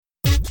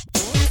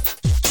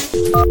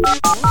You've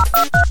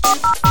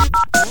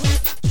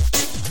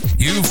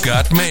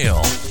got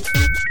mail.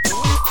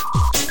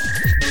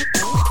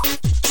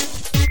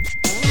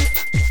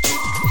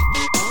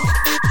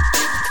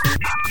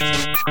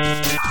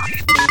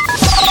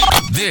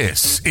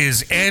 This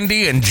is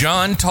Andy and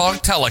John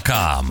Talk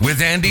Telecom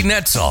with Andy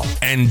Netzel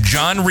and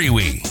John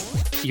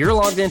Rewe. You're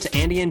logged into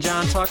Andy and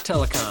John Talk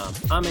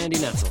Telecom. I'm Andy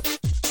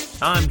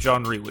Netzel. I'm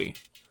John Rewe.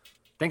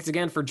 Thanks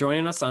again for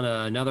joining us on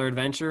another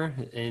adventure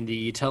in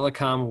the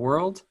telecom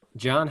world.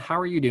 John, how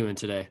are you doing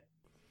today?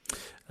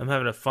 I'm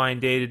having a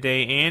fine day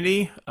today,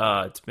 Andy.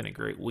 It's been a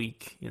great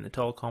week in the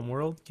telecom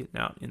world, getting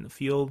out in the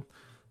field,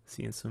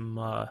 seeing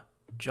some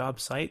job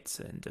sites,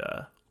 and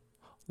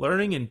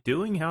learning and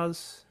doing.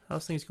 How's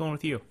things going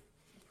with you?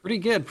 Pretty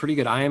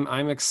good.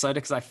 I'm excited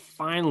because I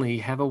finally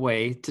have a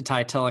way to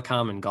tie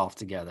telecom and golf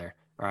together.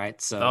 All right,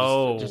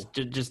 so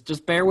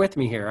just bear with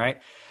me here, all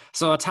right?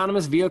 So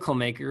autonomous vehicle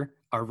maker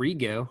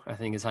Arrigo, I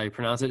think is how you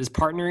pronounce it, is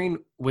partnering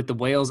with the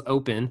Wales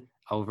Open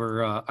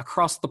over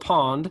across the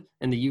pond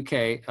in the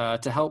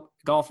UK to help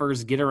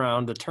golfers get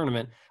around the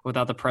tournament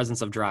without the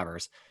presence of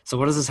drivers. So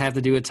what does this have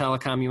to do with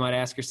telecom, you might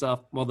ask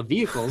yourself? Well, the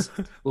vehicles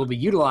will be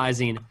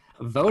utilizing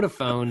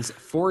Vodafone's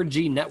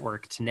 4G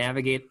network to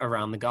navigate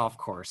around the golf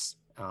course.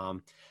 I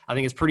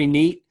think it's pretty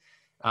neat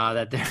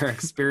that they're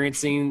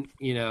experimenting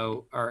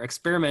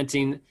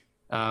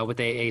with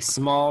a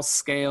small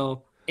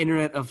scale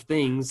Internet of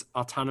Things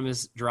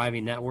autonomous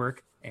driving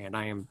network. And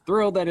I am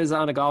thrilled that is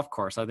on a golf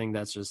course. I think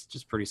that's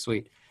just pretty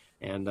sweet.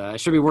 And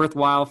it should be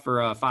worthwhile for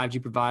 5G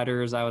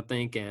providers, I would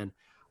think, and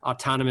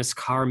autonomous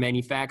car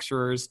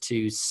manufacturers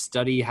to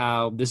study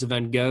how this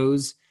event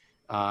goes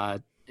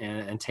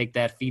and take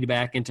that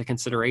feedback into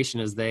consideration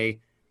as they,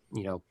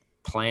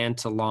 plan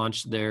to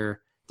launch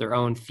their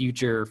own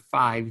future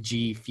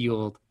 5G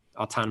fueled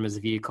autonomous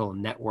vehicle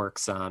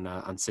networks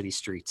on city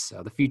streets.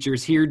 So the future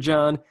is here,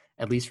 John,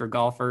 at least for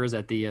golfers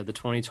at the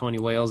 2020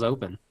 Wales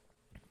Open.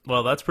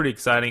 Well, that's pretty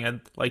exciting.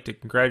 I'd like to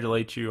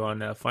congratulate you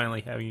on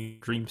finally having your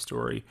dream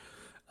story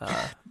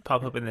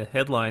pop up in the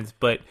headlines.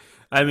 But,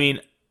 I mean,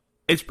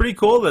 it's pretty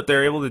cool that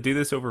they're able to do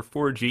this over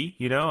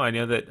 4G. I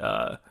know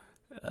that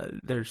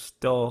there's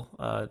still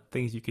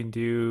things you can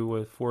do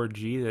with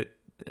 4G that,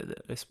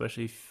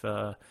 especially if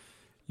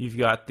you've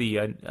got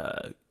the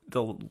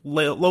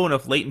low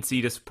enough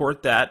latency to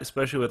support that,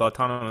 especially with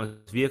autonomous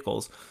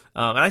vehicles.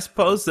 And I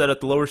suppose that at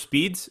the lower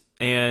speeds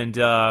and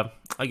I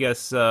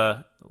guess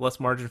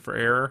less margin for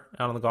error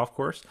out on the golf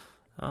course,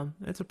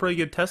 it's a pretty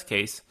good test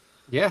case.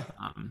 Yeah.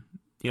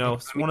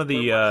 It's one of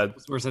the...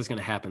 where's this going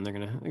to happen? They're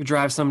going to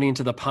drive somebody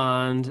into the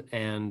pond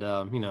and,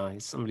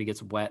 somebody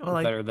gets wet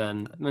better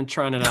than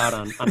trying it out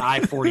on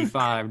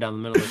I-45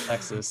 down the middle of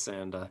Texas.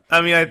 And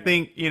I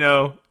think, we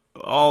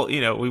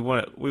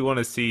want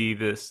to see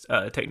this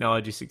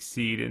technology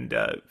succeed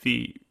and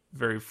be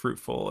very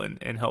fruitful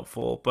and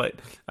helpful, but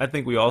I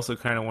think we also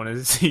kind of want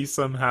to see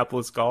some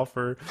hapless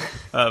golfer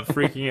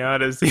freaking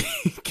out as he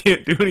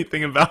can't do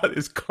anything about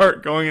his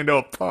cart going into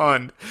a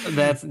pond.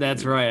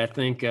 That's right. I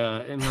think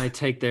it might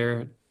take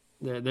their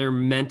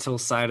mental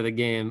side of the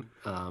game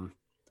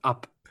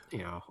up,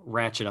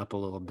 ratchet up a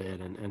little bit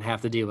and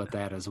have to deal with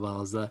that as well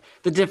as the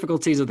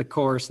difficulties of the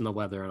course and the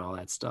weather and all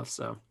that stuff.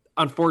 So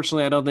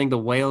unfortunately, I don't think the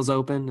Wales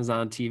Open is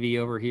on TV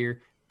over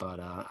here,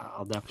 but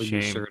I'll definitely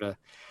be sure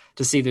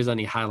to see if there's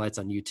any highlights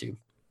on YouTube.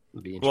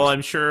 Well,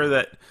 I'm sure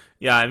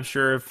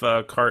if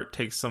Cart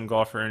takes some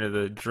golfer into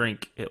the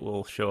drink, it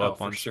will show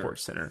up on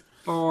Sports Center.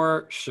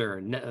 For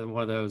sure.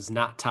 One of those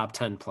not top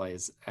 10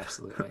 plays.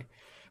 Absolutely.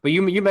 But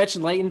you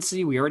mentioned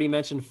latency. We already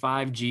mentioned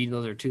 5G.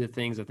 Those are two of the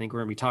things I think we're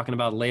going to be talking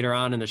about later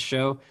on in the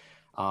show.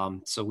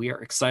 So we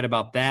are excited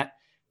about that.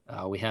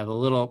 We have a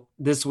little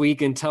this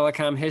week in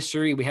telecom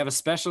history. We have a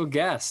special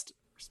guest,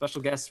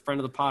 friend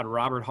of the pod,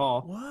 Robert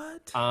Hall,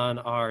 on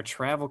our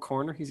travel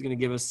corner. He's going to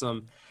give us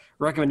some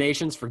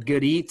recommendations for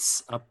good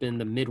eats up in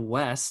the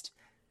Midwest.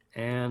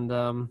 And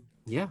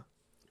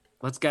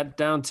let's get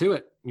down to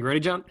it. You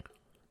ready, John?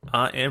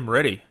 I am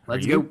ready.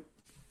 Let's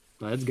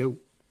go.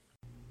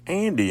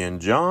 Andy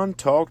and John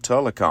Talk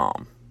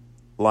Telecom.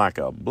 Like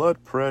a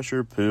blood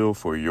pressure pill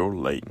for your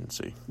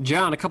latency.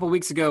 John, a couple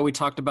weeks ago, we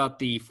talked about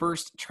the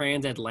first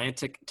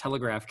transatlantic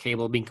telegraph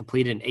cable being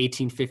completed in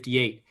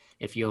 1858,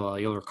 if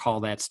you'll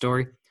recall that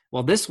story.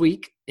 Well, this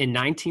week, in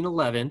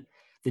 1911,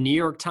 the New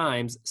York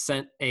Times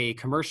sent a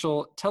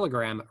commercial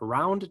telegram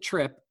round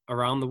trip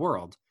around the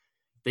world.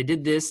 They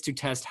did this to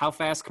test how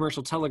fast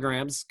commercial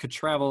telegrams could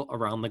travel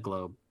around the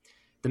globe.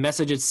 The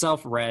message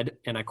itself read,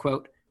 and I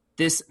quote,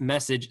 "This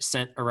message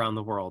sent around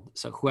the world."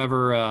 So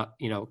whoever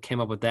came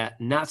up with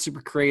that, not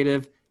super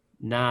creative,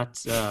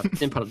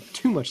 didn't put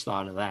too much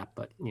thought into that,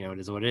 but it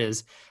is what it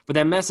is. But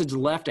that message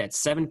left at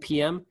 7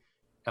 p.m.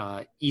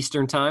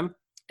 Eastern time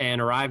and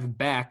arrived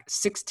back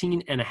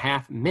 16 and a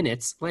half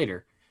minutes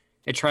later.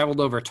 It traveled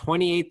over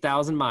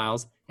 28,000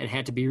 miles and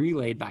had to be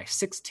relayed by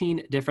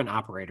 16 different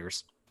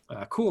operators.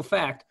 Cool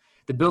fact,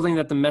 the building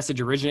that the message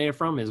originated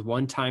from is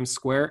 1 Times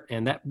Square,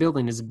 and that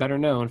building is better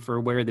known for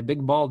where the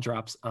big ball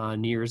drops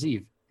on New Year's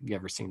Eve. Have you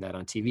ever seen that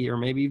on TV? Or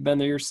maybe you've been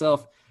there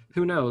yourself.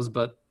 Who knows?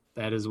 But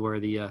That is where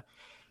the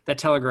that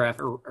telegraph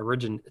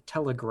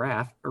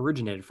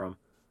originated from.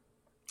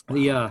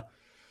 The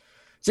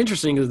it's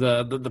interesting because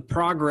the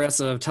progress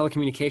of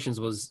telecommunications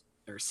was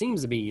or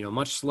seems to be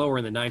much slower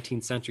in the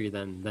 19th century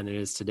than it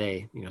is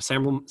today.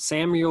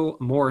 Samuel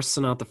Morse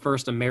sent out the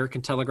first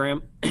American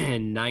telegram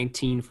in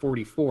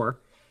 1944.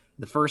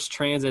 The first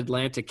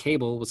transatlantic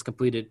cable was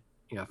completed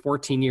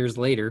 14 years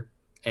later,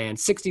 and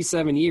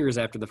 67 years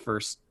after the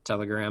first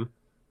telegram.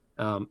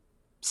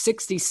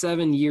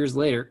 67 years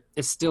later,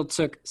 it still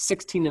took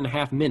 16 and a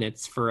half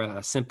minutes for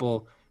a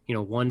simple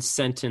one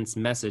sentence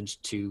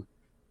message to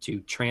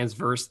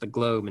transverse the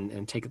globe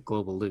and take a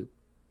global loop.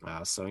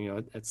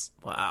 So it's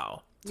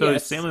wow. So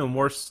Samuel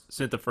Morse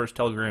sent the first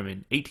telegram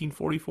in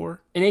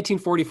 1844? In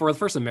 1844, the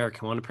first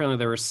American one. Apparently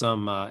there were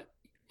some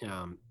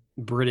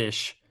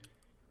British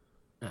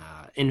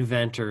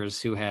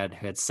inventors who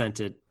had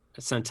sent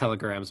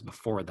telegrams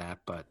before that,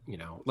 but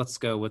let's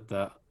go with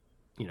the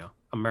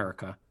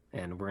America,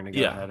 and we're going to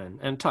go ahead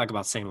and talk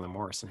about Samuel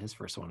Morse and his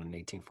first one in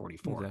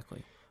 1844.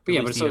 Exactly. But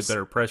At least he had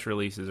better press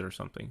releases or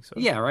something. So.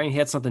 Yeah, right. He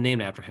had something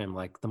named after him,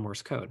 like the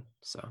Morse code.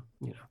 So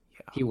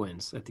he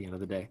wins at the end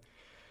of the day.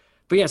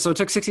 But yeah, so it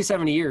took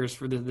 67 years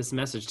for this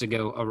message to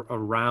go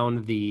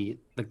around the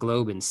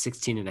globe in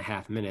 16 and a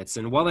half minutes.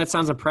 And while that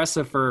sounds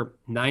impressive for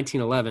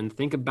 1911,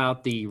 think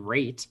about the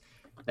rate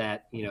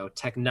that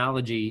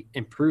technology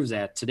improves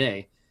at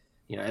today.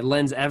 It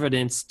lends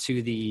evidence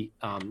to the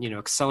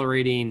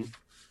accelerating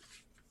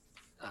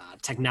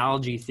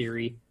technology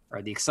theory,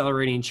 or the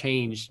accelerating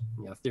change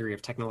theory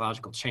of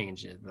technological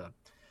change.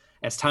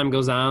 As time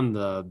goes on,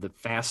 the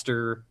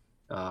faster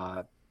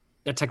that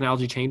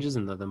technology changes,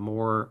 and the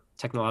more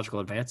technological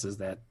advances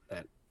that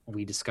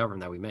we discover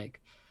and that we make.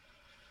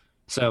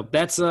 So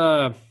that's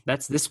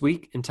this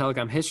week in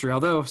telecom history.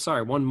 Although,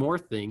 sorry, one more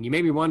thing. You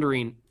may be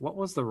wondering, what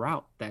was the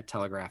route that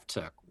telegraph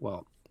took?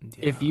 Well,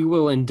 if you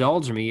will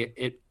indulge me,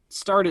 it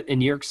started in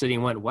New York City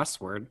and went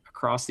westward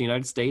across the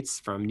United States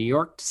from New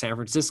York to San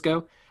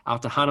Francisco,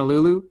 out to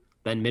Honolulu,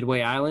 then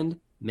Midway Island,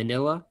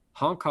 Manila,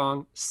 Hong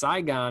Kong,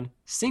 Saigon,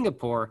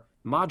 Singapore,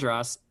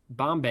 Madras,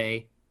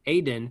 Bombay,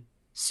 Aden,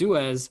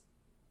 Suez,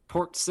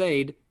 Port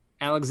Said,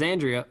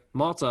 Alexandria,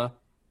 Malta,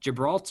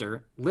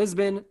 Gibraltar,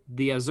 Lisbon,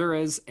 the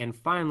Azores, and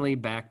finally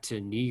back to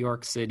New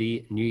York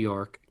City, New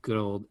York, good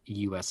old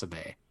US of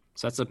A.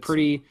 So that's a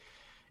pretty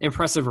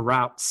impressive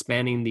route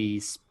spanning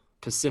the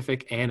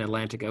Pacific and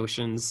Atlantic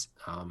Oceans.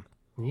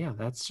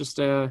 That's just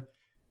a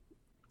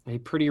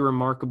pretty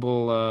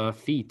remarkable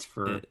feat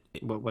for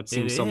what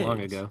seems so long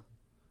ago.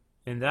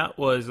 And that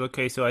was,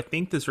 okay, so I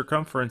think the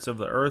circumference of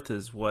the Earth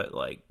is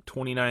like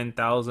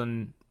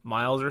 29,000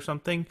 miles or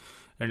something?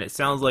 And it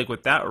sounds like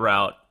with that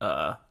route,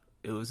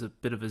 it was a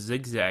bit of a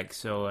zigzag,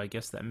 so I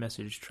guess that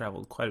message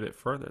traveled quite a bit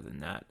further than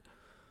that.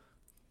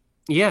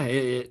 Yeah,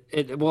 it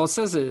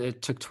says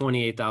it took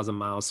 28,000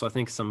 miles, so I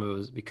think some of it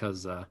was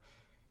because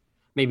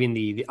maybe in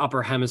the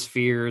upper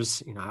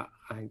hemispheres,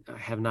 I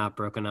have not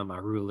broken out my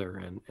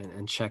ruler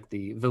and checked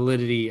the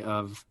validity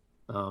of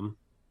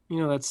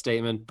that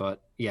statement,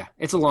 but yeah,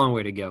 it's a long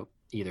way to go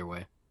either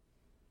way.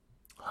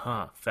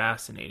 Huh,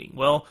 fascinating.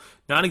 Well,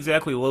 not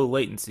exactly low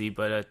latency,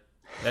 but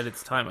at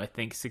its time, I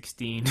think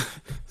 16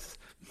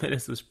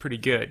 minutes was pretty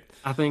good.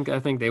 I think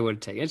they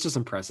would take it. It's just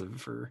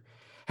impressive for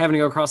having to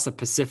go across the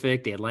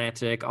Pacific, the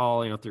Atlantic,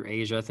 all through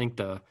Asia. I think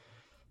the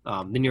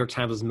New York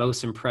Times was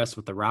most impressed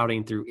with the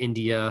routing through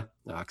India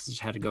because it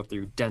had to go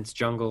through dense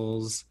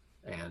jungles,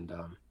 and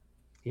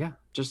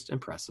just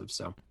impressive.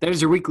 So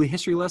there's your weekly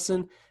history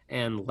lesson,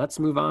 and let's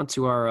move on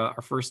to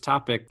our first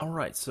topic. All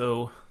right,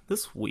 so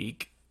this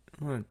week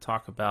I'm going to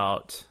talk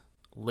about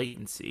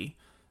latency,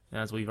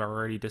 as we've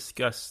already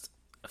discussed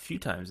a few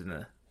times in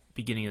the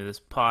beginning of this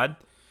pod.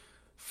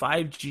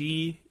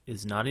 5G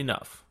is not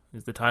enough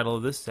is the title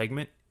of this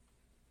segment.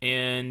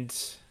 And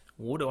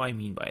what do I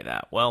mean by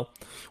that? Well,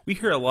 we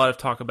hear a lot of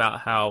talk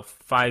about how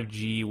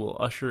 5G will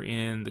usher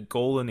in the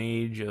golden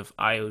age of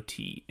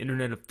IoT,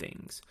 Internet of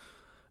Things,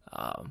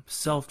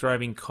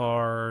 self-driving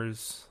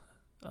cars,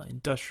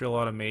 industrial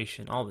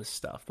automation, all this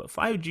stuff. But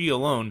 5G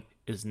alone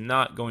is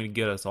not going to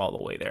get us all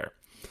the way there.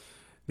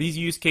 These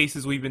use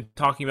cases we've been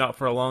talking about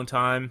for a long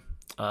time.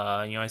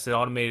 I said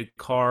automated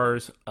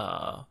cars,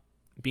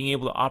 being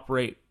able to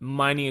operate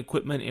mining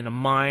equipment in a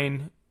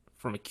mine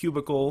from a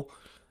cubicle,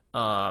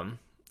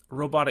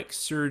 robotic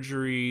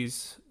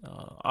surgeries,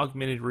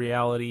 augmented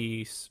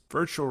reality,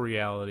 virtual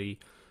reality,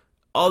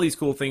 all these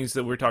cool things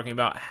that we're talking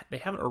about, they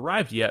haven't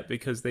arrived yet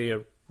because they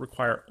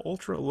require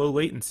ultra low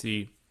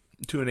latency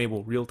to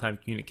enable real-time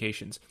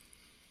communications.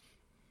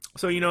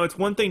 So, it's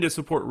one thing to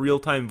support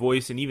real-time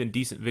voice and even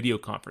decent video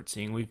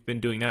conferencing. We've been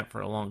doing that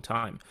for a long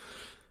time.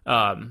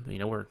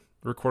 We're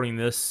recording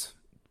this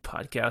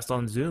podcast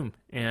on Zoom,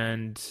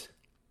 and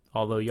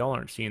although y'all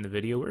aren't seeing the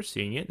video, we're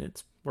seeing it, and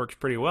it works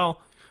pretty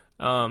well.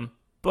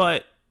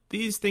 But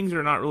these things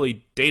are not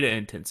really data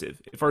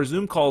intensive. If our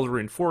Zoom calls were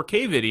in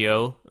 4K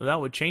video, that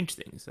would change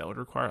things. That would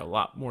require a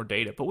lot more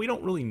data, but we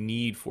don't really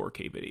need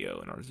 4K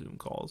video in our Zoom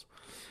calls.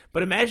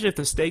 But imagine if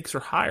the stakes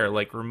are higher,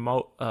 like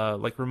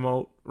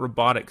remote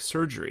robotic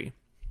surgery.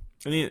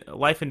 in a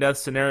life and death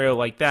scenario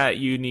like that,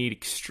 you need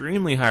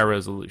extremely high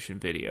resolution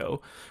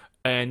video,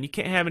 and you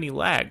can't have any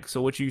lag.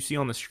 So what you see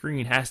on the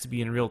screen has to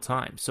be in real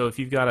time. So if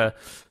you've got a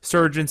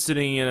surgeon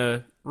sitting in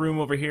a room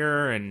over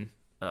here and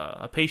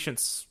a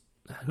patient's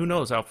who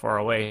knows how far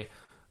away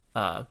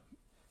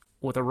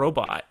with a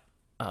robot,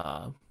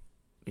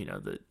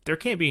 there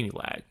can't be any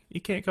lag.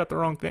 You can't cut the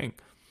wrong thing.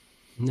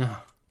 No.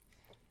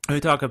 We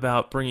talk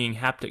about bringing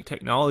haptic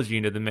technology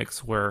into the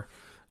mix, where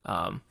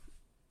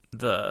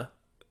the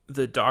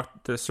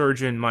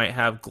surgeon might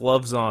have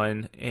gloves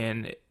on,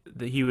 and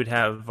he would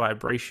have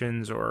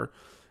vibrations or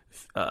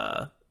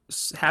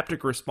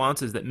haptic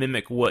responses that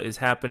mimic what is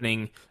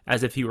happening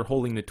as if he were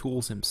holding the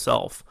tools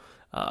himself.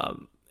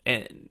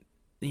 And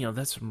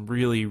that's some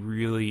really,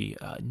 really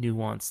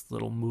nuanced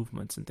little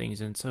movements and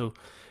things. And so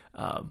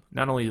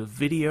not only the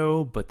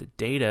video, but the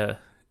data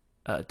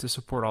to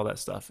support all that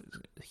stuff is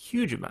a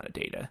huge amount of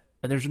data,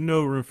 and there's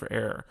no room for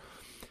error.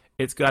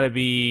 It's got to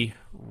be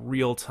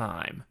real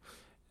time.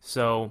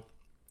 So,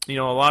 a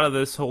lot of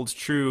this holds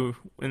true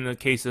in the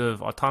case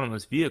of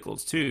autonomous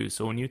vehicles too.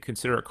 So when you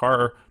consider a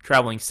car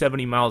traveling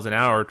 70 miles an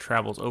hour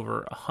travels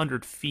over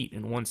 100 feet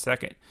in 1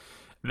 second,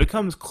 it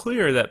becomes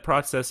clear that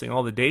processing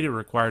all the data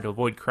required to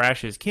avoid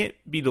crashes can't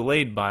be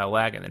delayed by a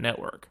lag in the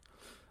network.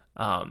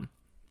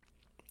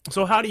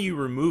 So how do you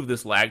remove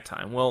this lag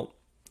time? Well,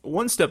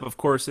 one step, of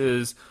course,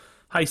 is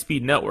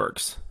high-speed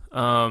networks.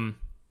 When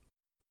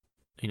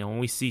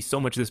we see so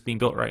much of this being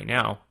built right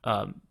now,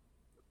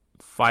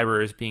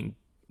 fiber is being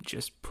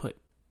just put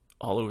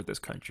all over this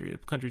country. The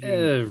country's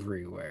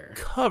everywhere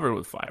covered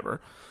with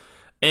fiber.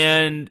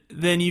 And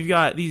then you've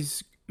got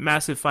these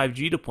massive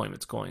 5G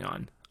deployments going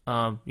on.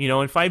 And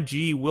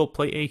 5G will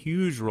play a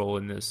huge role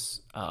in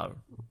this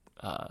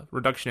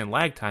reduction in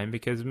lag time,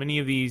 because many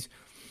of these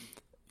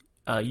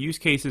use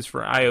cases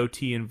for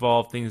IoT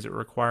involve things that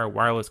require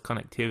wireless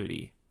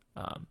connectivity.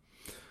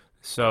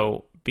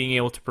 So being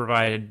able to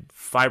provide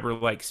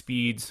fiber-like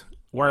speeds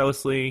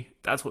wirelessly,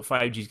 that's what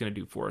 5G is going to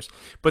do for us.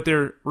 But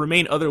there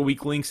remain other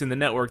weak links in the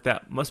network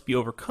that must be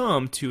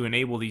overcome to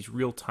enable these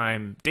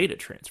real-time data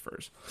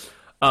transfers.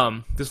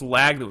 This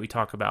lag that we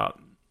talk about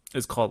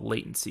is called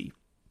latency.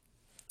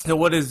 So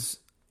what is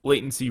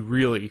latency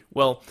really?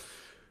 Well,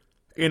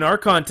 in our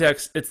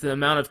context, it's the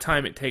amount of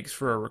time it takes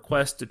for a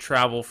request to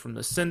travel from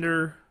the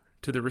sender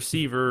to the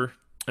receiver,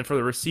 and for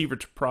the receiver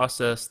to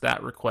process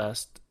that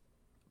request,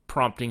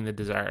 prompting the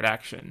desired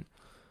action.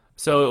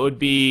 So it would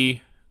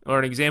be, or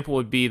an example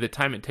would be, the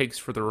time it takes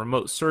for the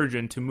remote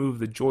surgeon to move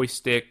the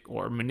joystick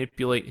or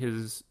manipulate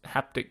his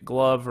haptic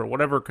glove or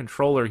whatever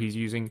controller he's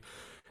using,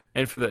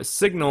 and for the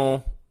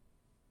signal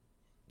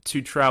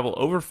to travel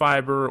over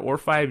fiber or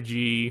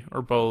 5G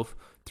or both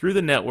through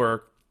the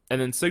network,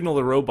 and then signal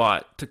the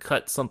robot to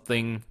cut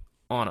something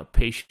on a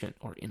patient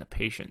or in a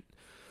patient.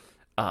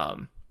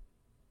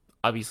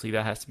 Obviously,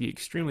 that has to be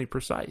extremely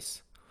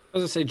precise. I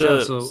was going to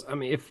say, John, so, I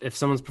mean, if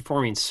someone's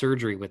performing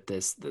surgery with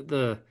this,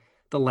 the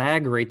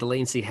lag rate, the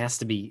latency has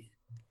to be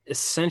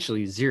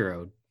essentially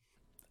zero.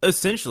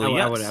 Essentially,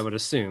 yes. I would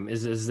assume.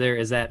 Is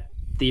that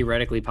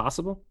theoretically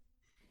possible?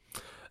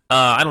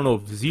 I don't know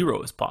if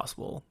zero is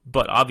possible,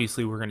 but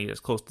obviously we're going to get as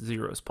close to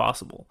zero as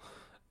possible.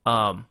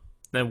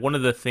 Then one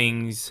of the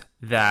things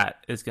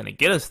that is going to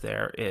get us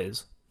there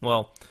is,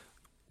 well,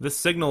 the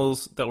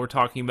signals that we're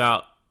talking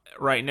about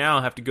right now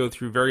have to go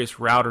through various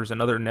routers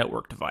and other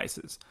network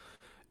devices.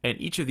 And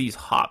each of these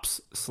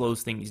hops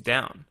slows things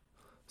down.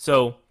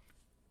 So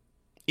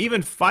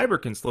even fiber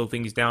can slow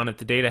things down if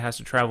the data has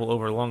to travel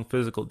over long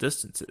physical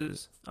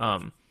distances.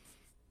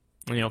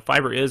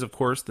 Fiber is, of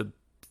course, the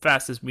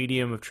fastest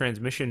medium of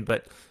transmission,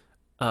 but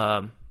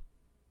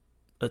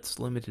it's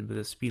limited by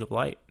the speed of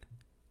light.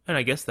 And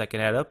I guess that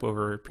can add up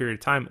over a period of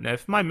time. Now,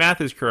 if my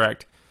math is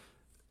correct,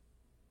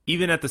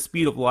 even at the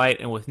speed of light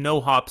and with no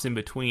hops in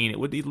between, it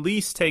would at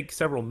least take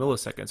several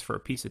milliseconds for a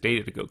piece of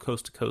data to go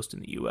coast to coast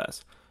in the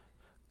US.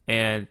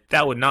 And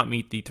that would not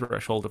meet the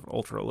threshold of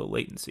ultra low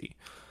latency.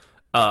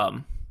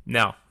 Now,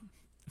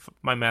 if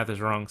my math is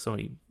wrong,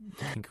 somebody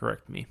can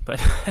correct me, but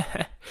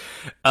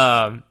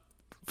I'm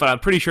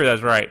pretty sure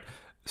that's right.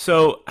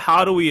 So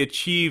how do we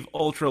achieve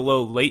ultra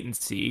low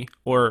latency,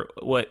 or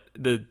what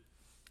the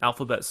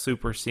alphabet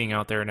soup we're seeing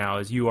out there now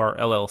is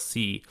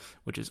URLLC,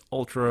 which is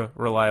ultra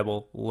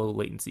reliable low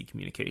latency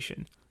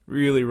communication?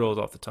 Really rolls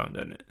off the tongue,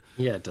 doesn't it?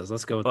 Yeah, it does.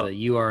 Let's go with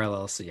the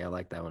URLLC. I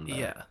like that one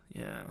better.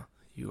 Yeah,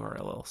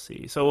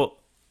 URLLC. So,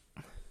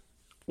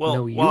 well,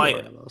 no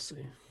URLLC.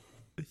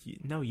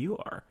 No, you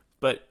are.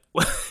 But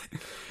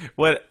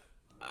what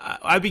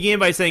I began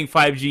by saying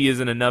 5G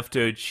isn't enough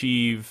to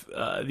achieve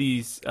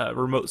these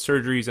remote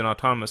surgeries and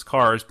autonomous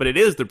cars, but it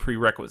is the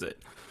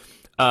prerequisite.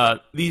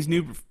 These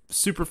new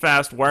super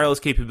fast wireless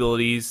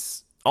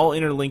capabilities, all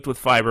interlinked with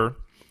fiber,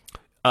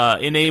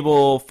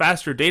 enable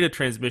faster data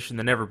transmission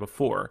than ever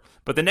before.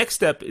 But the next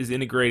step is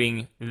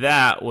integrating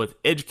that with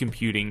edge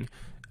computing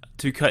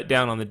to cut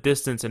down on the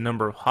distance and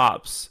number of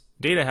hops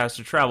data has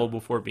to travel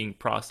before being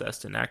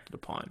processed and acted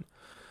upon.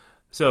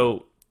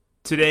 So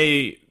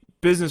today,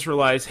 business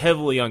relies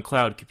heavily on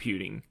cloud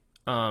computing,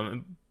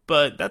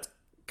 but that's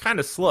kind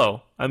of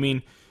slow. I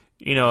mean,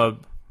 a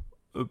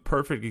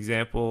perfect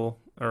example,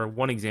 or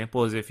one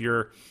example, is if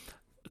you're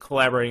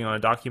collaborating on a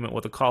document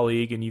with a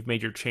colleague and you've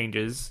made your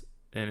changes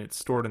and it's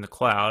stored in the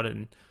cloud,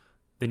 and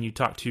then you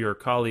talk to your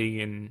colleague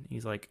and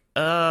he's like,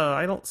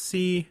 I don't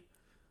see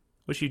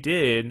what you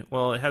did.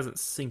 Well, it hasn't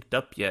synced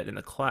up yet in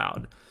the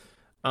cloud.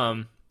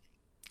 And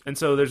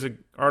so there's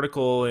an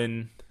article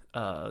in,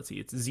 it's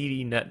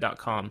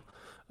zdnet.com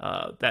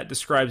that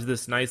describes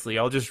this nicely.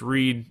 I'll just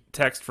read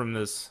text from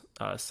this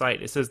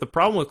site. It says, the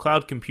problem with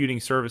cloud computing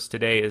service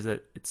today is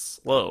that it's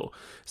slow,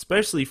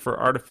 especially for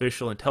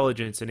artificial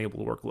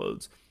intelligence-enabled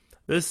workloads.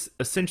 This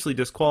essentially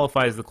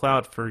disqualifies the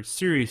cloud for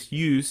serious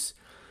use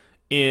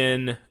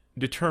in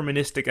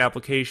deterministic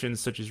applications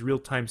such as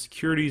real-time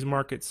securities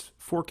markets,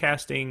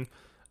 forecasting,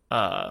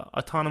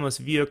 autonomous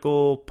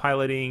vehicle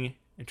piloting,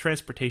 and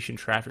transportation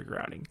traffic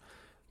routing.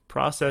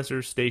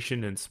 Processors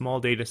stationed in small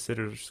data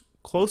centers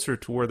closer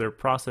to where their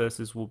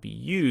processes will be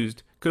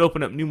used could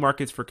open up new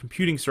markets for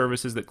computing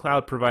services that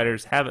cloud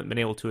providers haven't been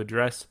able to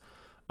address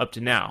up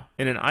to now.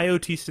 In an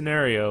IoT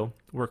scenario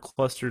where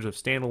clusters of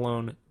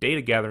standalone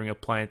data gathering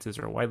appliances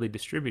are widely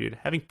distributed,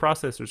 having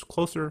processors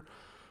closer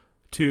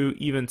to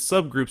even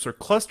subgroups or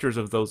clusters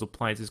of those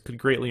appliances could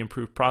greatly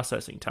improve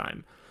processing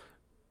time,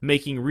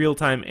 making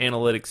real-time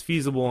analytics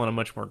feasible on a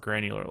much more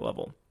granular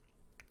level.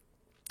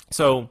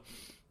 So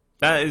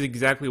that is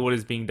exactly what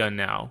is being done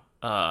now,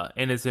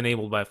 and it's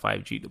enabled by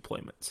 5G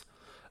deployments.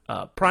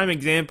 Prime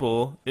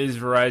example is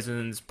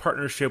Verizon's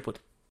partnership with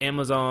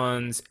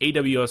Amazon's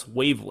AWS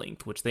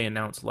Wavelength, which they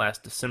announced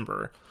last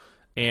December,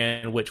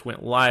 and which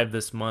went live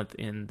this month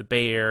in the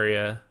Bay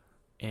Area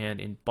and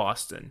in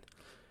Boston.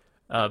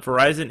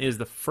 Verizon is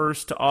the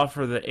first to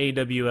offer the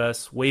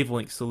AWS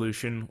Wavelength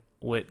solution,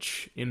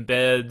 which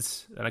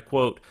embeds, and I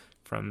quote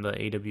from the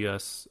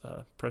AWS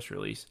press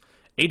release,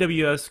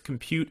 AWS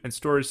compute and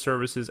storage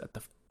services at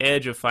the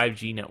edge of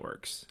 5G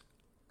networks.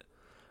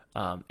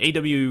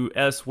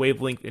 AWS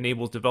Wavelength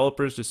enables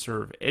developers to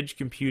serve edge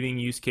computing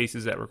use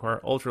cases that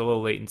require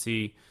ultra-low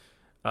latency,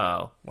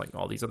 like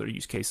all these other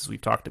use cases we've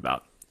talked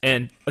about.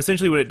 And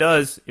essentially what it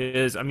does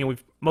is,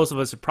 most of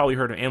us have probably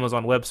heard of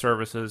Amazon Web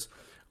Services,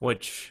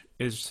 which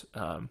is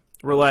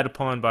relied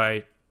upon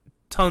by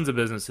tons of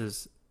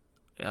businesses,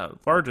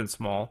 large and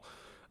small,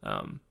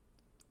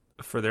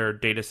 for their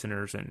data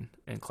centers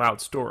and cloud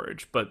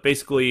storage. But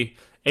basically,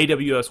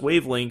 AWS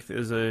Wavelength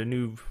is a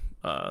new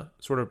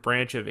sort of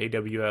branch of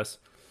AWS,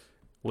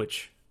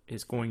 which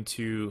is going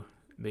to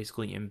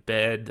basically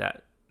embed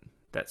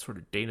that sort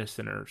of data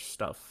center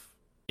stuff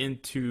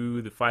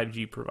into the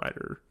 5G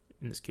provider,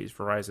 in this case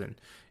Verizon,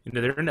 into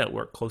their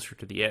network closer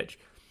to the edge.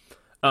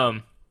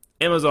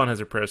 Amazon has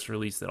a press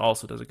release that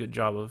also does a good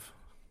job of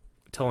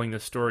telling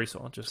this story,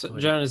 so I'll just... So,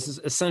 John, this is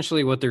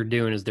essentially what they're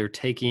doing is they're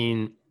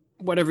taking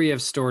whatever you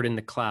have stored in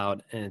the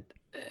cloud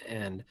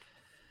and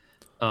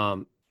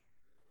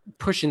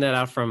pushing that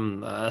out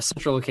from a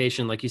central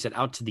location, like you said,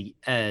 out to the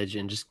edge,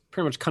 and just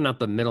pretty much cutting out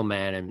the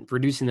middleman and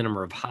reducing the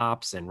number of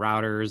hops and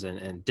routers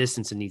and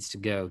distance it needs to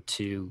go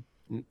to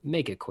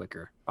make it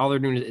quicker. All they're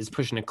doing is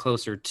pushing it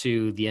closer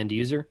to the end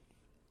user.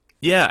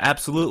 Yeah,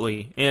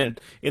 absolutely.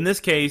 And in this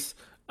case,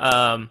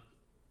 it's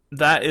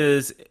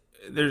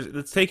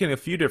taken a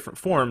few different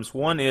forms.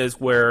 One is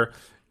where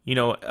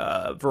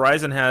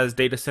Verizon has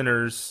data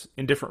centers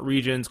in different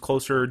regions,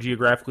 closer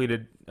geographically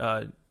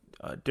to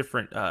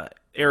different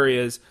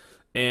areas,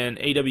 and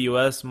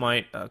AWS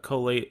might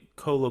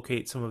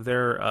co-locate some of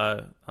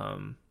their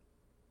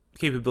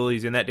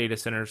capabilities in that data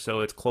center,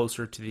 so it's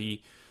closer to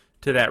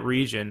that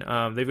region.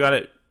 They've got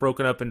it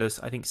broken up into,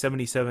 I think,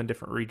 77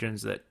 different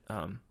regions that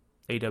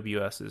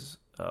AWS's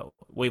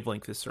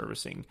Wavelength is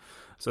servicing,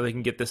 so they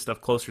can get this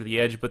stuff closer to the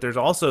edge. But there's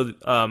also,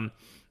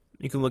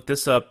 you can look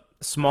this up,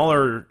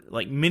 smaller,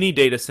 like mini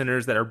data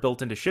centers that are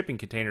built into shipping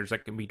containers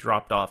that can be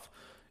dropped off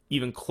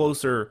even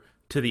closer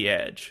to the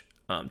edge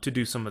to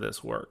do some of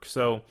this work.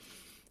 So,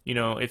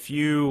 if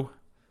you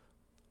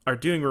are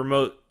doing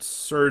remote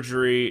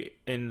surgery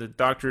and the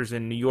doctor's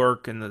in New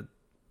York and the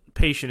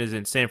patient is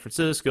in San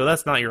Francisco,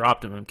 that's not your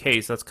optimum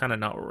case. That's kind of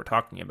not what we're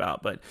talking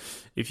about. But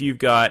if you've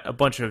got a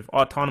bunch of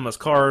autonomous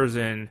cars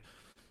in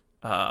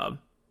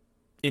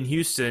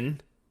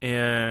Houston,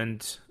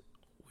 and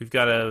we've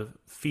got to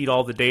feed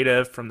all the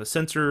data from the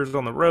sensors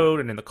on the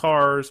road and in the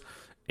cars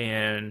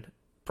and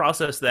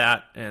process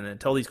that and then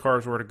tell these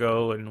cars where to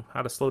go and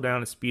how to slow down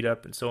and speed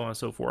up and so on and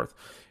so forth.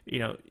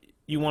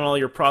 You want all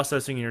your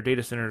processing in your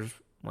data centers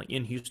like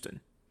in Houston,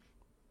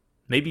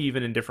 maybe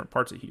even in different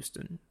parts of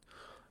Houston.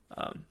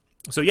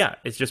 So yeah,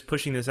 it's just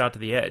pushing this out to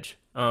the edge.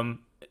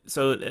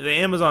 So the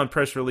Amazon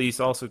press release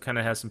also kind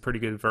of has some pretty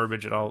good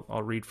verbiage that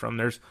I'll read from.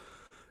 It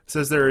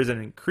says there is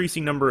an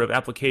increasing number of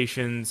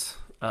applications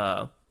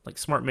like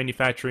smart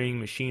manufacturing,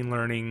 machine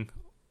learning,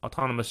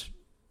 autonomous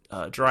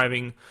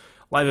driving,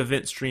 live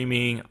event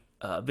streaming,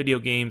 video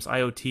games,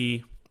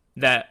 IoT,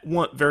 that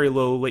want very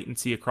low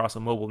latency across a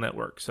mobile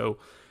network. So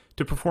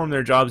to perform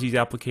their jobs, these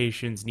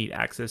applications need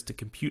access to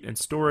compute and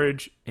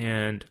storage,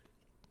 and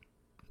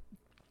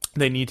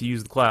they need to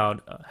use the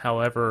cloud.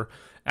 However,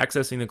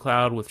 Accessing the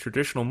cloud with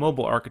traditional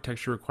mobile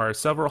architecture requires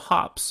several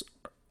hops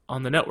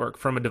on the network,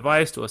 from a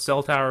device to a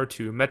cell tower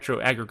to a metro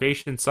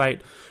aggregation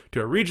site to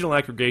a regional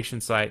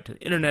aggregation site to the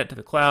internet to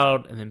the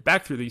cloud, and then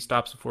back through these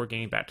stops before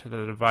getting back to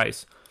the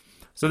device.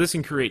 So this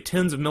can create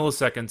tens of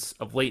milliseconds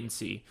of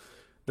latency.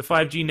 The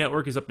 5G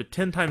network is up to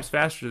 10 times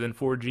faster than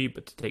 4G,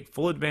 but to take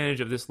full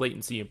advantage of this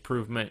latency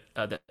improvement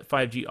that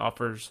 5G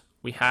offers,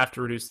 we have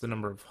to reduce the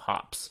number of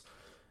hops.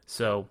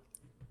 So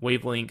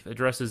Wavelength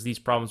addresses these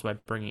problems by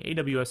bringing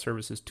AWS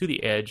services to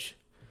the edge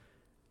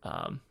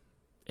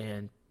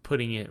and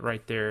putting it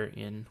right there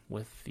in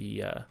with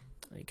the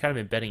kind of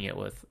embedding it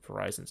with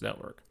Verizon's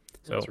network.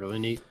 So that's really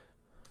neat.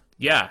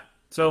 Yeah.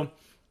 So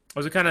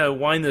as we kind of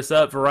wind this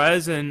up,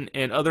 Verizon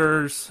and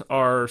others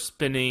are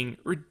spending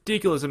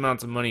ridiculous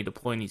amounts of money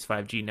deploying these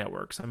 5G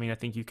networks. I mean, I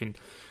think you can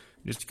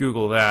just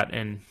Google that,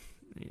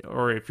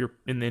 or if you're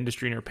in the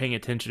industry and you're paying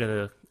attention to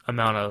the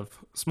amount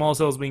of small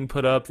cells being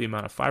put up, the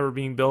amount of fiber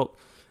being built,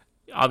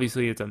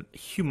 obviously it's a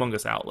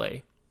humongous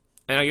outlay.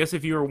 And I guess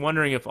if you were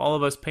wondering if all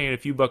of us paying a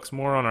few bucks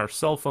more on our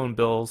cell phone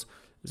bills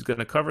is going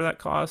to cover that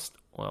cost,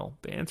 well,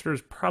 the answer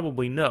is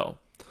probably no.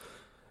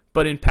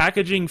 But in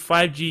packaging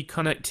 5G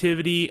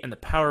connectivity and the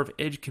power of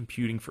edge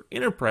computing for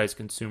enterprise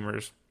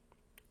consumers,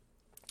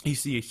 you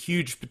see a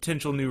huge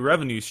potential new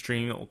revenue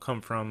stream that will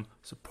come from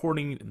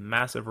supporting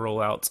massive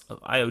rollouts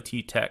of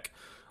IoT tech,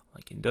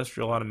 like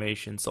industrial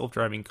automation,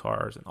 self-driving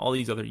cars, and all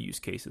these other use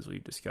cases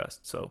we've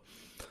discussed. So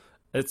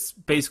it's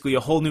basically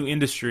a whole new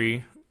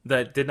industry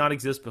that did not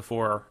exist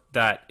before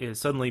that is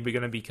suddenly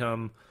going to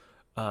become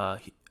a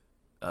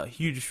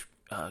huge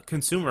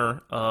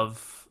consumer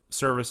of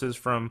services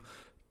from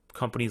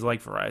companies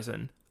like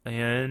Verizon.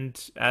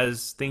 And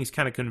as things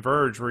kind of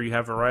converge, where you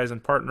have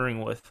Verizon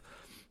partnering with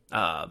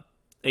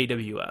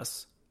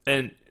AWS,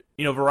 and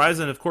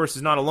Verizon, of course,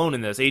 is not alone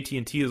in this.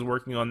 AT&T is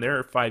working on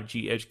their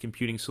 5G edge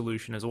computing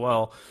solution as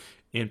well,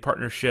 in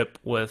partnership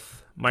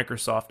with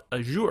Microsoft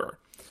Azure.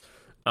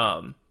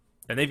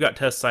 And they've got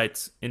test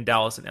sites in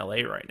Dallas and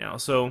LA right now.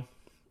 So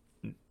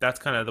that's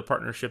kind of the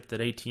partnership that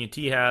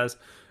AT&T has.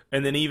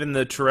 And then even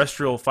the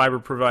terrestrial fiber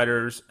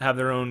providers have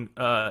their own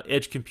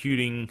edge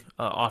computing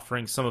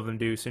offerings. Some of them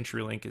do.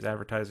 CenturyLink is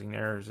advertising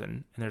theirs,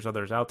 and there's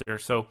others out there.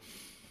 So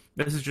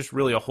this is just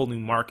really a whole new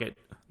market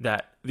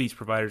that these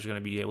providers are going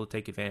to be able to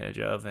take advantage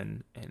of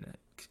and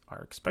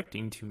are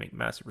expecting to make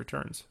massive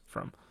returns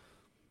from.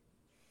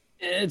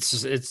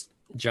 It's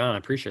John, I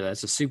appreciate that. It's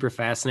just super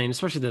fascinating,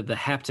 especially the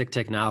haptic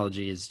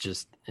technology is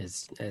just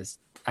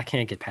I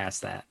can't get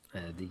past that.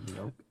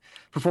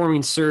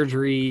 Performing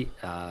surgery,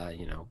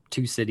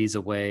 2 cities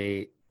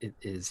away, it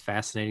is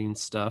fascinating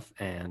stuff,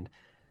 and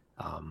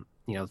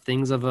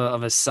things of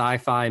a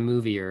sci-fi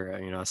movie or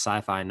a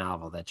sci-fi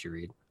novel that you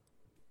read.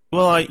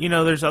 Well,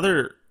 there's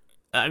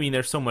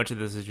so much of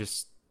this is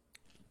just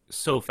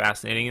so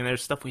fascinating, and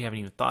there's stuff we haven't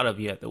even thought of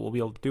yet that we'll be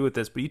able to do with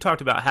this. But you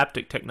talked about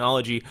haptic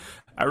technology.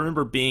 I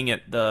remember being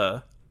at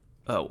an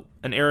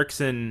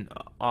Ericsson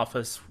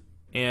office,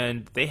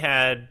 and they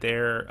had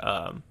their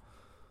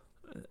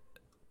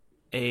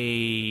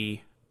it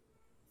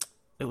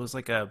was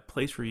like a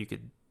place where you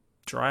could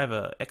drive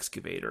a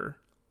excavator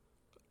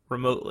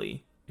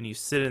remotely, and you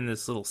sit in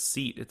this little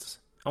seat. It's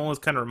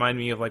almost kind of reminded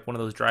me of like one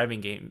of those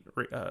driving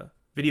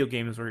video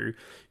games where you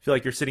feel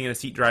like you're sitting in a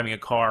seat driving a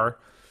car.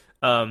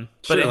 But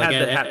sure, it like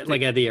had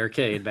like at the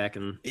arcade back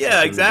in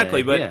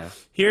exactly. But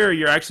here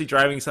you're actually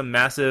driving some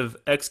massive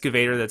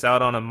excavator that's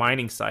out on a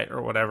mining site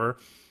or whatever,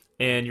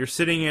 and you're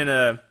sitting in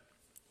a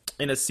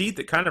seat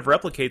that kind of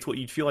replicates what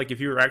you'd feel like if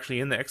you were actually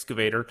in the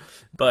excavator.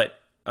 But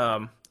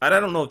I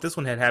don't know if this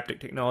one had haptic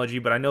technology,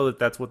 but I know that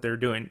that's what they're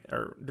doing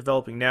or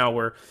developing now,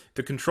 where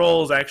the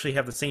controls actually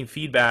have the same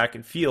feedback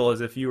and feel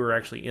as if you were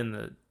actually in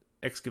the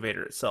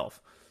excavator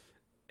itself.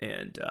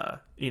 And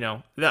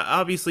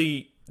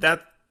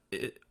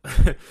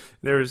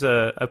there's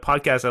a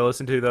podcast I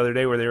listened to the other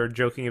day where they were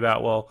joking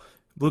about, well,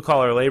 blue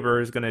collar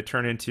labor is going to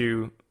turn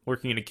into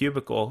working in a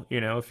cubicle.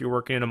 If you're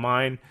working in a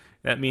mine,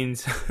 that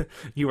means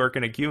you work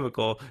in a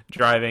cubicle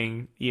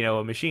driving,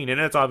 a machine, and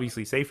that's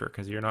obviously safer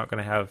because you're not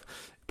going to have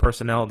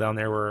personnel down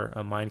there where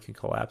a mine can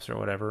collapse or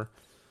whatever.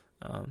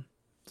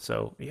 There's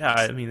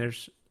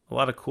a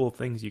lot of cool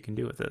things you can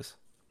do with this.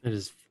 It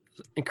is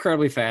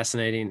incredibly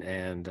fascinating,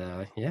 and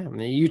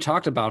you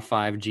talked about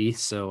 5G,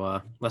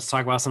 so let's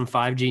talk about some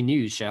 5G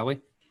news, shall we?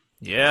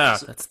 Yeah,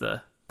 that's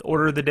the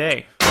order of the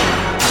day.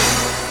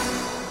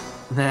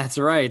 That's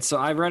right. So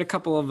I've read a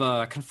couple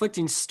of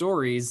conflicting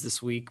stories this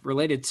week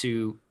related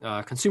to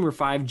consumer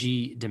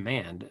 5G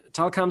demand.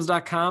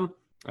 Telecoms.com,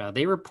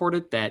 they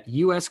reported that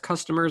U.S.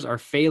 customers are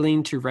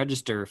failing to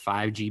register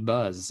 5G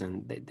buzz,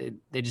 and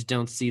they just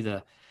don't see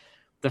the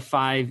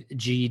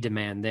 5G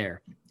demand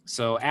there.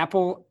 So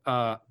Apple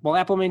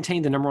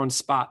maintained the number one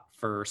spot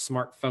for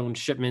smartphone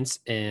shipments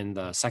in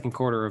the second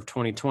quarter of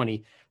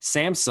 2020.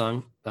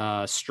 Samsung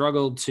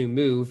struggled to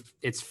move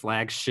its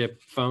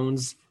flagship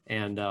phones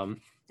and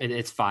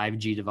its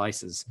 5G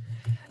devices.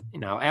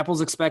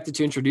 Apple's expected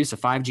to introduce a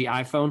 5G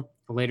iPhone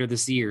later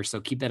this year, so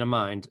keep that in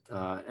mind,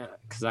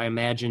 because I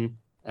imagine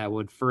that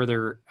would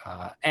further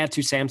add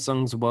to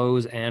Samsung's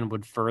woes and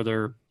would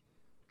further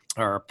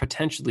or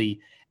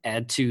potentially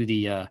add to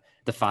the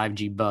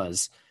 5G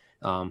buzz.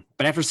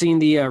 But after seeing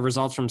the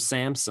results from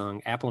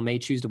Samsung, Apple may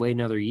choose to wait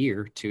another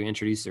year to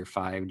introduce their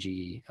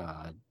 5G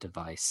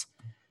device.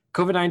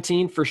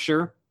 COVID-19 for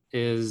sure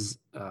is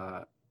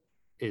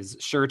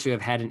sure to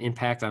have had an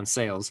impact on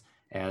sales,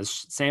 as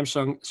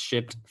Samsung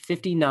shipped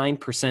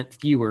 59%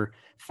 fewer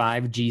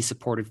 5G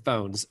supported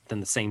phones than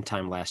the same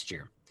time last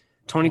year.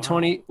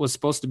 2020 was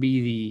supposed to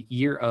be the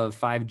year of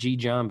 5G,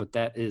 John, but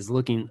that is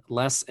looking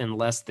less and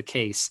less the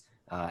case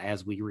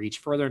as we reach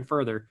further and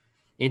further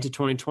into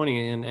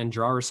 2020 and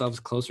draw ourselves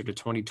closer to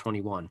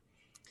 2021.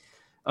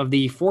 Of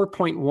the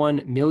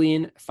 4.1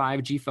 million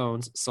 5G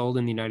phones sold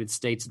in the United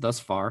States thus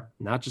far,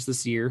 not just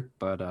this year,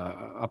 but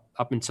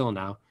up until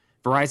now,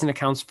 Verizon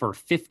accounts for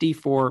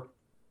 54%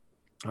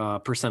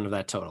 of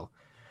that total.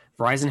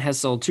 Verizon has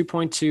sold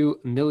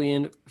 2.2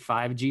 million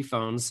 5G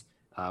phones,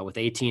 with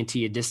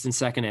AT&T a distant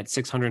second at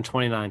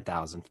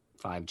 629,000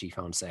 5G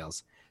phone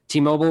sales.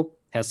 T-Mobile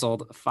has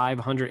sold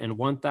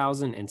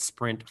 501,000 and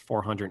Sprint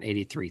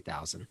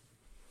 483,000.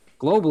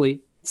 Globally,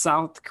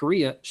 South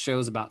Korea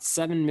shows about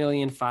 7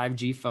 million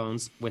 5G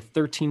phones, with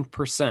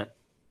 13%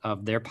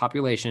 of their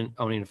population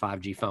owning a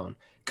 5G phone.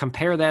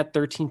 Compare that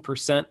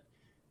 13%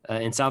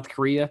 in South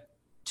Korea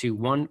to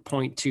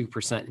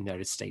 1.2% in the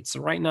United States.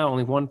 So right now,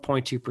 only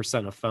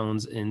 1.2% of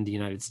phones in the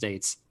United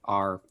States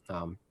are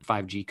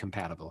 5G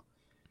compatible.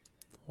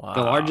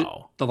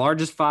 Wow. The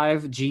largest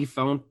 5G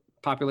phone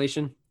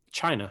population,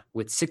 China,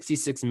 with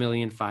 66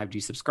 million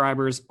 5G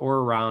subscribers, or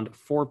around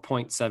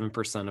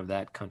 4.7% of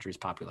that country's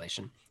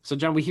population. So,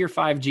 John, we hear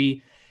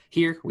 5G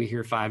here, we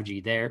hear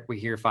 5G there, we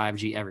hear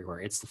 5G everywhere.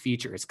 It's the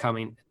future. It's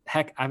coming.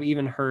 Heck, I've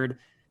even heard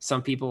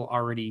some people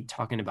already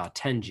talking about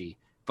 10G.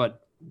 But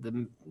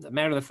the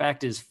matter of the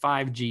fact is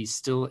 5G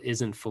still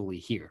isn't fully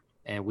here.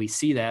 And we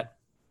see that,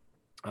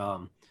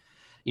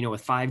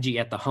 with 5G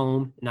at the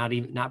home,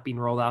 not being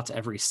rolled out to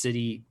every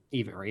city,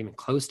 even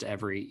close to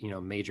every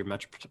major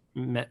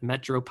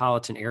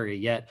metropolitan area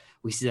yet.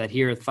 We see that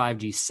here with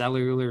 5G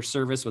cellular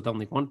service, with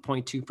only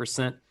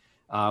 1.2%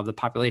 of the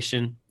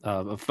population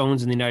of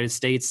phones in the United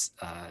States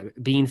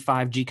being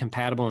 5G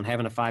compatible and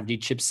having a 5G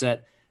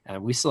chipset.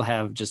 We still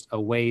have just a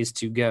ways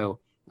to go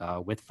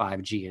with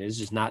 5G, and it's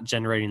just not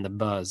generating the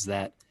buzz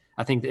that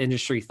I think the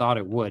industry thought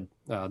it would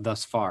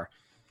thus far.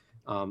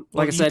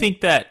 Like I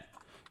said,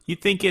 you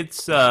think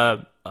it's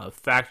a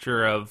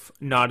factor of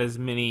not as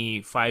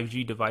many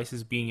 5G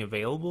devices being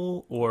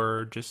available,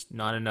 or just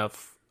not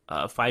enough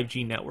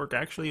 5G network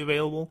actually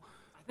available?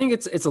 I think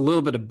it's a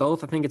little bit of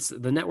both. I think it's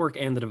the network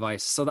and the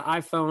device. So the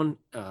iPhone,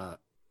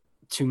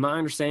 to my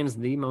understanding, is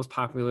the most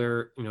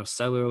popular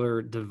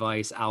cellular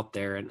device out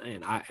there,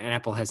 and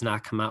Apple has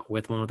not come out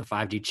with one with a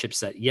 5G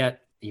chipset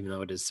yet, even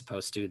though it is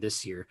supposed to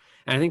this year.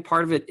 And I think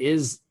part of it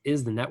is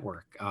the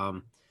network.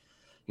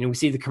 We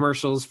see the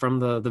commercials from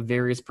the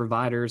various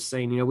providers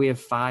saying, we have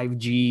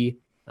 5G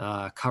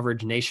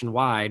coverage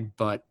nationwide,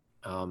 but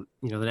the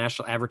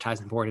National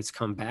Advertising Board has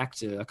come back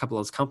to a couple of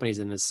those companies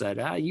and has said,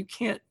 you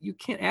can't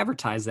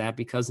advertise that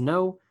because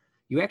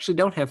you actually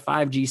don't have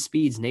 5G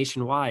speeds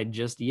nationwide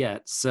just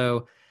yet.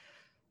 So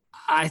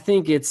I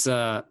think it's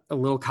a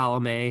little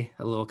column A,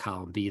 a little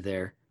column B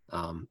there.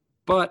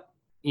 But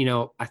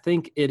I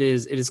think it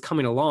is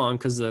coming along,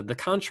 because the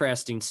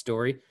contrasting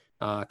story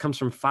comes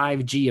from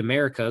 5G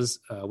Americas,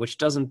 which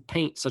doesn't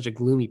paint such a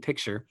gloomy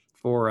picture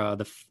for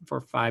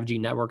 5G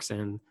networks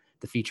and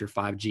the future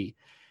 5G.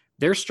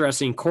 They're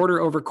stressing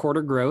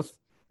quarter-over-quarter growth,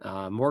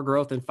 more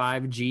growth in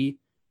 5G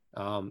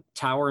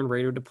tower and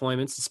radio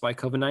deployments despite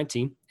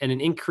COVID-19, and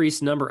an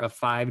increased number of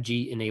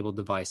 5G-enabled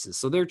devices.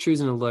 So they're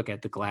choosing to look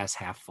at the glass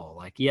half full.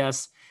 Like,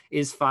 yes,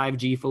 is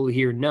 5G fully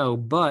here? No,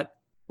 but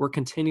we're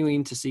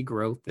continuing to see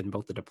growth in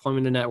both the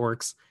deployment of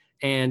networks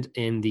and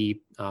in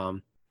the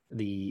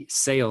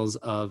sales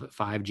of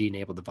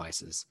 5G-enabled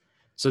devices.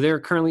 So there are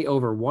currently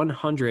over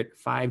 100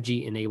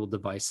 5G-enabled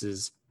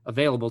devices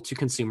available to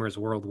consumers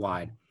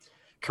worldwide.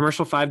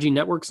 Commercial 5G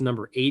networks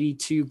number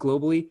 82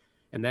 globally,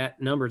 and that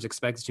number is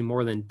expected to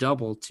more than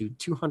double to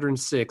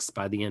 206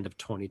 by the end of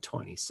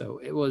 2020. So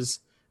this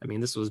was at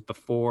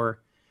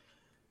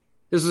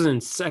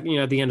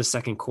the end of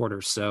second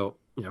quarter. So,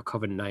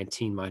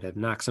 COVID-19 might have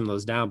knocked some of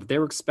those down, but they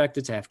were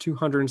expected to have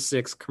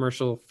 206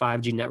 commercial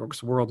 5G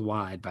networks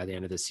worldwide by the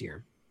end of this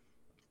year.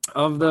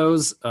 Of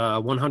those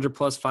 100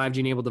 plus 5G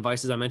enabled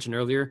devices I mentioned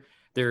earlier,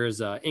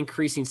 there's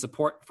increasing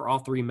support for all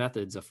three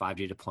methods of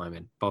 5G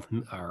deployment, both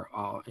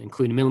are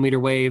including millimeter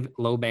wave,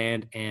 low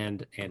band,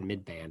 and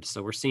mid band.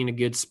 So we're seeing a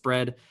good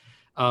spread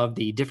of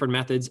the different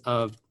methods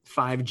of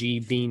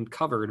 5G being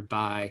covered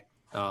by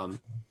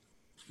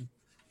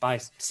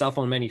cell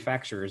phone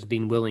manufacturers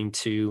being willing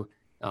to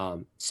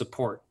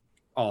support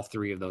all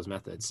three of those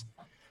methods.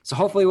 So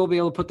hopefully we'll be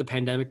able to put the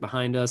pandemic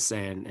behind us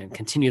and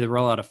continue the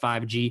rollout of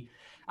 5G.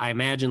 I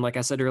imagine, like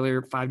I said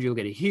earlier, 5G will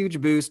get a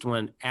huge boost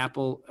when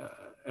Apple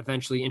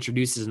eventually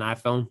introduces an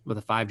iPhone with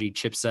a 5G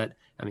chipset.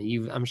 I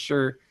mean, I'm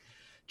sure,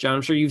 John,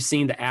 I'm sure you've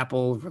seen the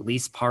Apple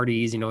release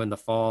parties, in the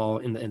fall,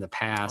 in the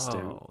past,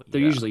 and Oh,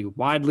 they're yeah. usually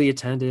widely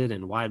attended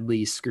and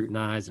widely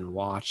scrutinized and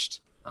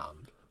watched.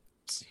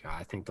 So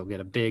I think 5G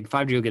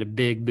will get a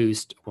big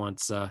boost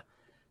once,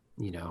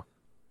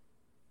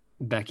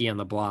 Becky on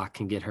the block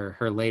can get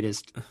her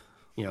latest,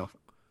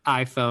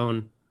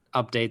 iPhone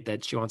update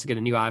that she wants to get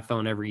a new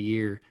iPhone every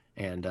year,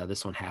 and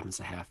this one happens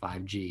to have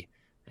 5G.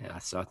 Yeah,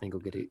 so I think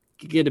we'll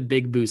get a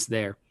big boost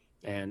there.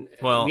 And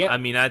Well, I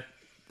mean,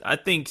 I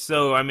think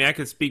so. I mean, I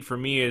could speak for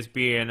me as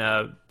being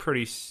a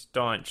pretty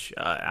staunch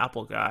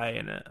Apple guy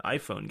and an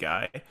iPhone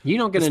guy. you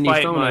don't get a new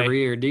Despite phone every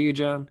year, do you,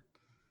 John?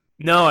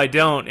 No, I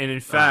don't. And in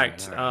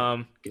fact, all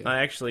right. Good.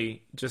 I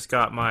actually just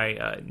got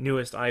my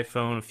newest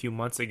iPhone a few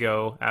months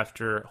ago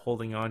after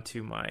holding on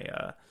to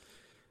my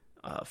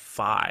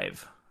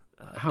 5.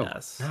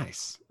 S.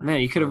 Nice,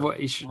 man! You should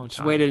long just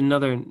time. waited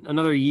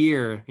another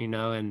year,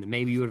 and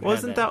maybe you would have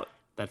Wasn't had that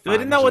that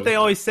isn't that what 5G. they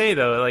always say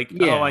though? Like,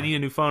 Yeah. oh, I need a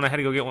new phone. I had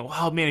to go get one.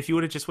 Wow, man! If you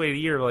would have just waited a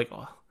year, like,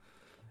 oh,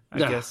 I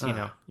guess you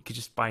could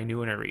just buy a new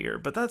one every year.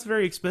 But that's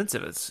very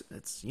expensive. It's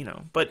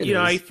But It you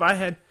know, is. if I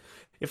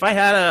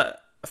had a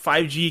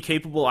 5G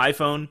capable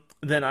iPhone,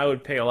 then I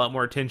would pay a lot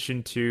more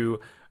attention to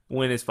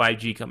when is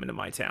 5G coming to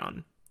my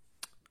town.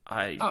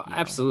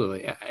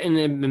 Absolutely, and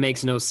it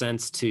makes no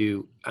sense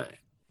to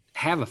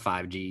have a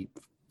 5G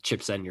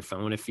chipset in your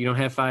phone if you don't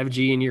have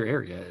 5G in your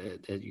area.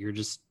 You're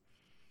just,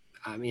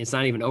 I mean, it's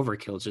not even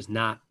overkill. It's just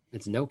not.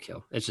 It's no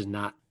kill. It's just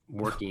not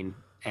working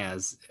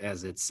as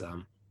it's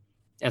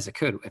as it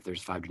could if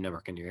there's a 5G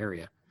network in your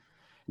area.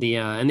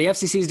 And the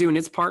FCC is doing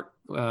its part.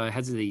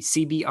 Heads of the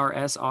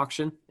CBRS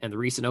auction and the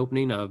recent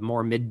opening of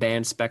more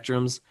mid-band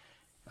spectrums.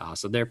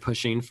 So they're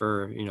pushing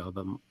for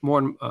the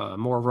more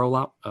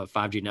rollout of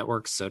 5G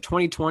networks. So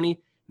 2020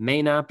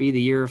 may not be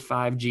the year of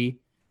 5G.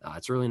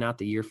 It's really not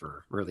the year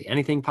for really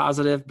anything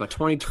positive, but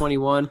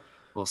 2021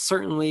 will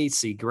certainly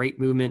see great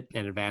movement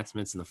and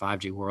advancements in the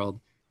 5G world.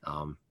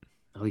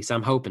 At least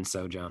I'm hoping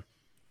so, John.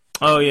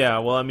 Oh, yeah.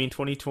 Well, I mean,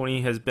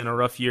 2020 has been a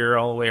rough year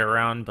all the way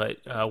around, but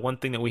one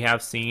thing that we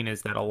have seen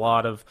is that a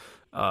lot of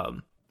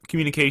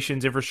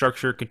communications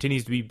infrastructure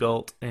continues to be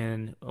built,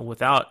 and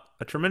without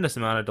a tremendous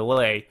amount of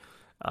delay,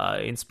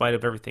 in spite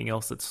of everything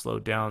else that's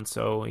slowed down.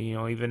 So,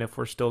 even if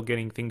we're still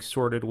getting things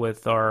sorted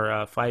with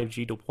our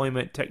 5G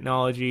deployment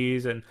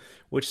technologies and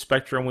which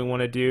spectrum we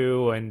want to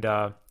do, and,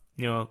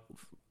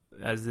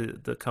 as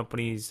the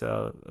companies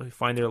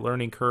find their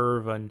learning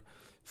curve and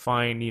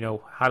find,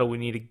 how do we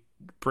need to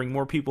bring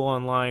more people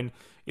online.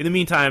 In the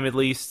meantime, at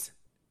least,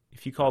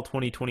 if you call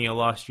 2020 a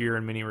lost year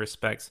in many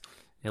respects,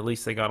 at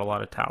least they got a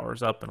lot of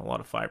towers up and a lot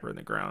of fiber in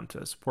the ground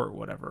to support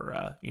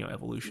whatever,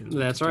 evolutions.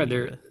 That's right.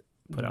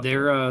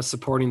 They're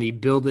supporting the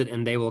build it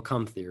and they will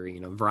come theory.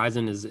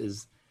 Verizon is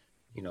the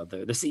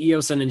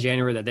CEO said in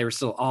January that they were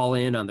still all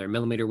in on their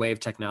millimeter wave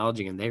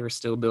technology, and they were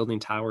still building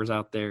towers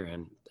out there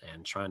and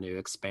trying to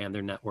expand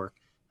their network.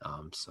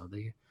 So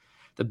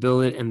the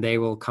build it and they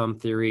will come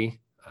theory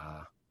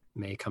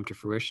may come to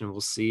fruition.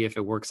 We'll see if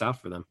it works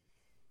out for them.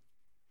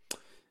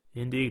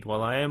 Indeed.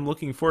 Well, I am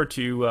looking forward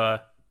to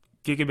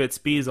gigabit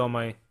speeds on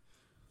my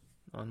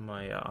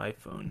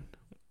iPhone.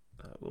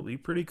 Will be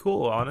pretty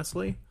cool,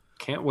 honestly.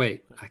 Can't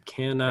wait. I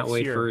cannot Next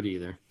wait year. for it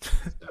either.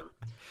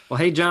 Well,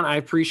 hey, John, I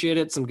appreciate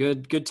it. Some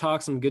good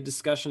talk, some good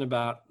discussion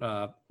about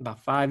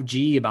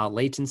 5G, about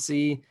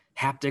latency,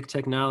 haptic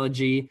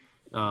technology,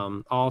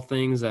 all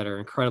things that are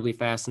incredibly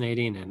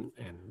fascinating and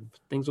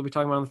things we'll be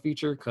talking about in the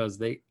future because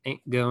they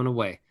ain't going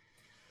away.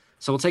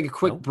 So we'll take a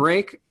quick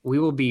break. We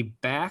will be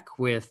back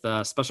with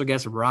special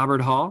guest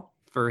Robert Hall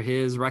for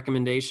his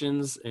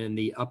recommendations in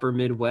the upper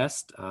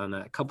Midwest on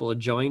a couple of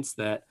joints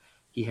that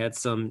he had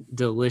some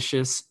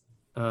delicious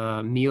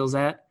meals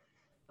at.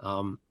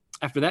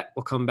 After that,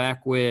 we'll come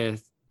back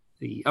with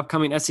the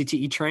upcoming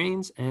SCTE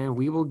trains, and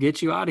we will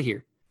get you out of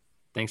here.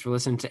 Thanks for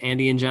listening to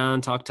Andy and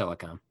John Talk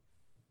Telecom.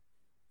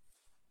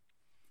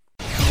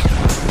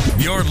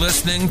 You're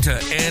listening to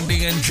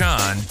Andy and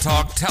John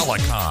Talk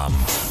Telecom.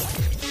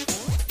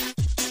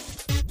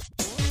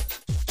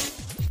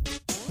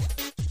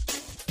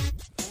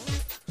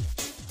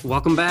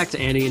 Welcome back to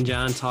Andy and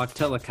John Talk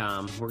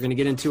Telecom. We're going to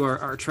get into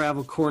our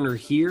travel corner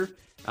here.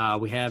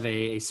 We have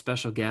a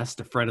special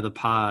guest, a friend of the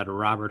pod,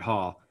 Robert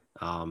Hall.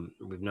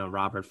 We've known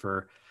Robert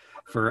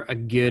for a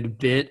good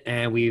bit,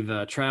 and we've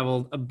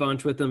traveled a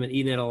bunch with him and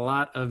eaten at a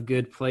lot of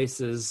good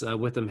places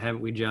with him,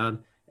 haven't we, John?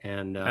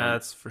 And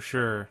that's for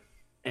sure.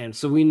 And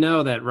so we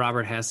know that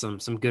Robert has some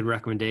good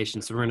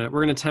recommendations. So we're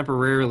gonna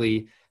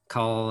temporarily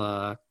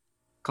call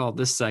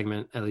this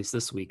segment, at least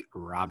this week,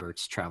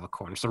 Robert's Travel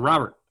Corner. So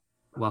Robert,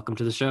 welcome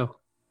to the show.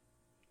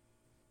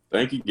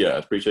 Thank you,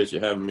 guys. Appreciate you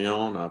having me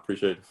on. I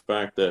appreciate the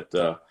fact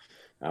that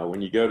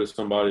when you go to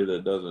somebody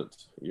that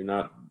you're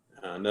not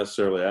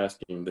necessarily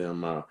asking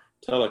them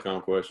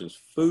telecom questions,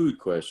 food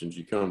questions,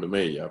 you come to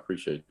me. I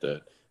appreciate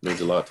that. It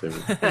means a lot to me.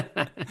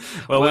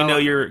 Well, we know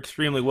you're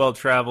extremely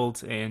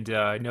well-traveled, and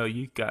I know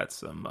you've got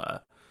some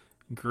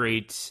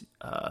great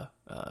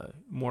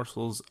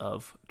morsels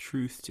of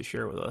truth to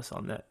share with us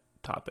on that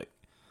topic.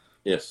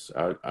 Yes,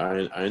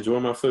 I enjoy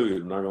my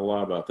food. I'm not gonna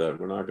lie about that.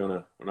 We're not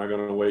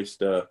gonna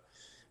waste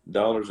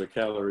dollars or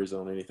calories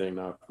on anything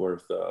not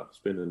worth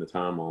spending the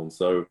time on.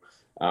 So,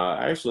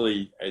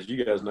 actually, as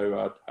you guys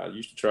know, I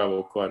used to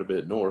travel quite a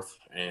bit north,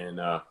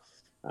 and I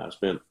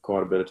spent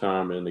quite a bit of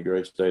time in the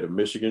great state of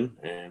Michigan.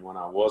 And when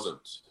I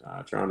wasn't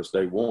trying to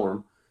stay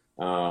warm,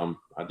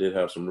 I did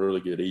have some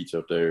really good eats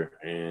up there,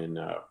 and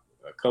a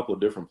couple of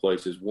different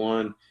places.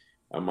 One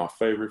of my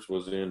favorites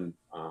was in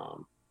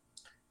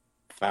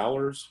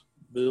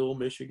Fowlersville,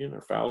 Michigan,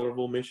 or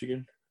Fowlerville,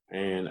 Michigan,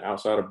 and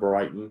outside of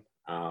Brighton.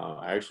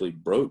 I actually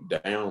broke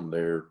down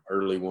there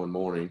early one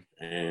morning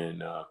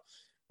and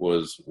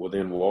was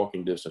within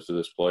walking distance of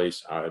this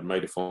place. I had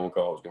made a phone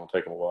call. It was going to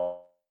take a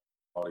while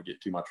to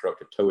get to my truck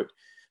to tow it.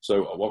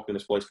 So I walked in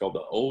this place called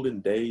the Olden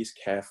Days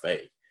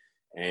Cafe.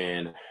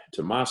 And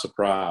to my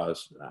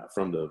surprise,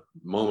 from the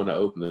moment I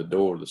opened the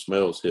door, the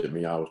smells hit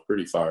me. I was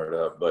pretty fired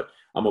up. But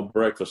I'm a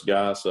breakfast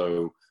guy,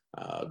 so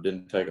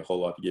didn't take a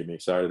whole lot to get me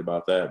excited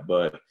about that.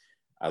 But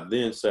I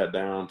then sat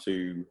down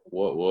to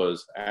what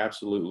was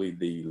absolutely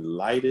the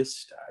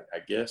lightest, I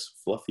guess,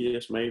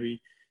 fluffiest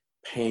maybe,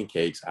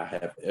 pancakes I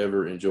have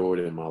ever enjoyed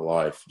in my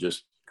life.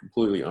 Just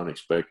completely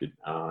unexpected.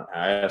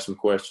 I asked some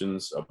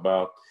questions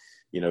about,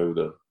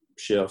 the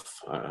chef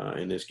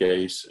in this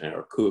case,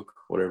 or cook,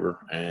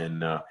 whatever,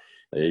 and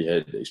they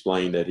had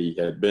explained that he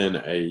had been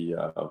a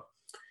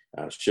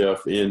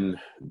chef in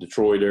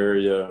Detroit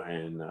area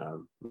and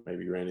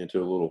maybe ran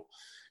into a little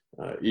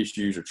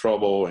issues or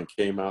trouble and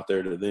came out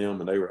there to them,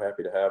 and they were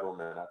happy to have him.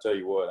 And I tell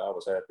you what, I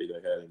was happy they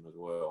had him as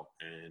well.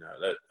 And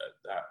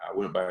I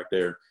went back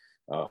there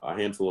a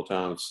handful of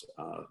times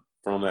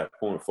from that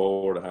point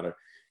forward. I had a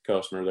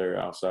customer there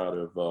outside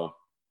of the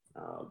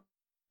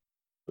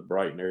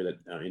Brighton area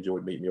that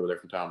enjoyed meeting me over there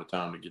from time to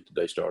time to get the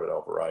day started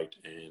off right.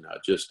 And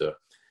just a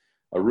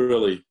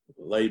really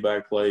laid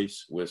back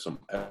place with some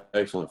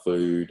excellent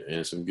food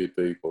and some good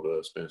people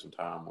to spend some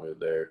time with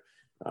there.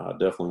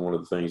 Definitely one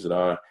of the things that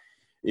I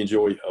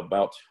enjoy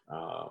about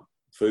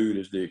food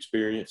is the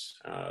experience.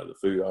 The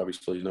food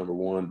obviously is number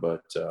one,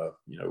 but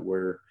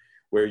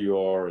where you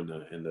are and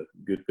the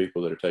good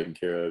people that are taking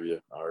care of you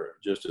are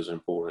just as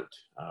important.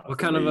 What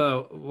kind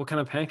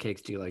of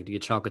pancakes do you like? Do you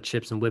get chocolate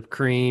chips and whipped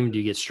cream? Do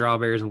you get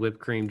strawberries and whipped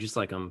cream? Just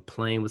like I'm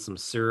plain with some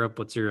syrup.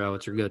 What's your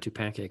go-to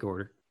pancake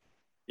order?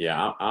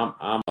 Yeah,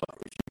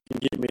 if you can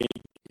get me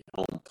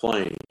on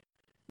plain,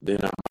 then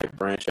I might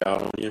branch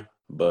out on you.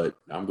 But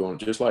I'm going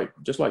just like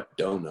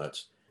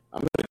donuts. I'm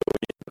going to go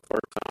in the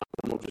first time.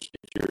 I'm going to just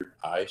get your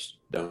iced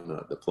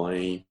donut, the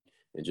plain,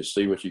 and just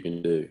see what you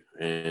can do.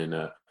 And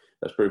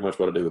that's pretty much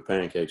what I do with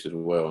pancakes as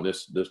well. And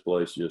this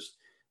place just,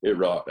 it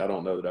rocked. I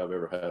don't know that I've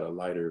ever had a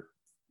lighter,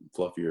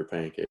 fluffier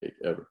pancake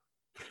ever.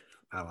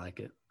 I like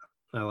it.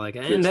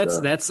 And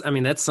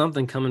that's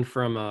something coming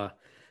from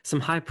some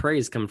high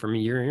praise coming from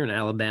you. You're an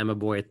Alabama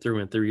boy through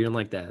and through. You don't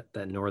like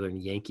that northern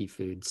Yankee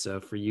food. So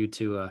for you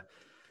to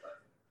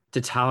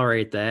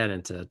tolerate that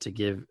and to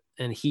give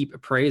and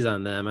heap praise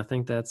on them, I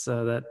think that's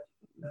that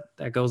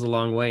goes a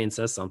long way and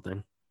says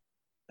something.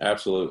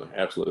 Absolutely.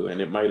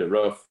 And it made a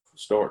rough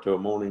start to a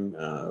morning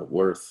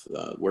worth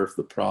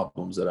the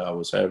problems that I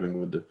was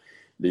having with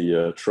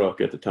the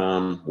truck at the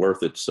time,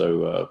 worth it.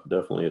 So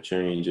definitely a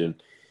change in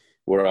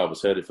where I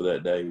was headed for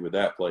that day with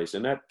that place.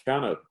 And that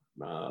kind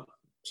of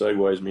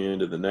segues me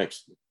into the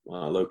next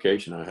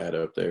location I had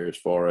up there, as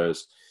far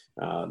as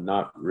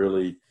not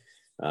really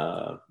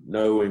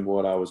knowing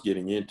what I was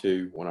getting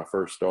into when I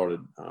first started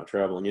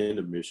traveling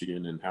into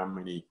Michigan, and how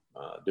many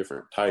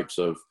different types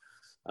of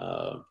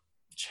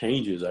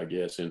changes, I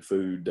guess, in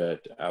food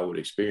that I would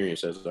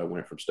experience as I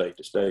went from state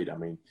to state. I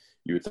mean,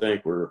 you would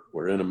think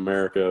we're in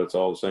America, it's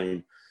all the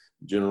same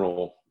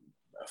general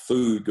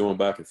food going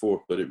back and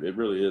forth, but it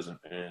really isn't.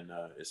 And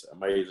it's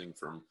amazing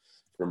from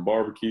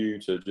barbecue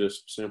to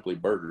just simply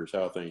burgers,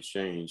 how things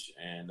change.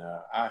 And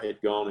I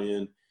had gone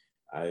in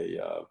a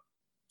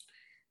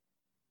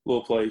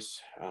little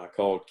place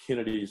called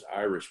Kennedy's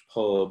Irish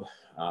Pub.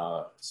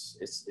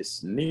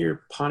 It's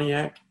near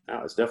Pontiac.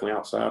 It's definitely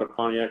outside of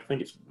Pontiac. I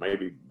think it's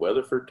maybe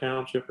Weatherford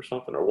Township or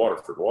something, or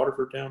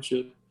Waterford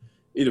Township.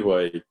 Either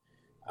way,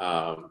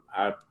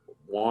 I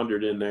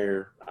wandered in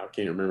there. I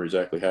can't remember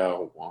exactly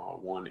how,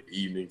 one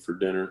evening for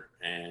dinner,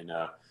 and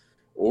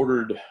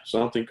ordered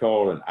something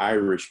called an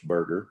Irish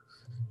burger,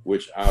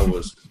 which I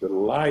was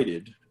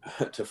delighted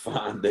to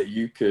find that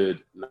you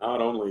could not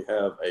only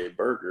have a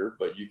burger,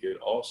 but you could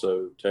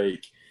also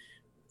take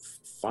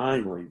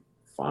finely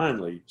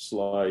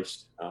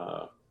sliced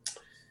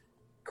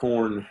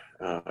corned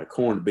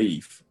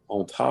beef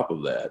on top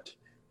of that,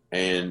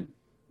 and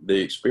the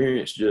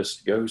experience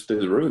just goes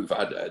through the roof.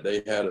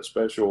 They had a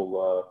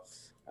special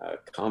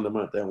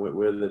condiment that went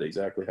with it.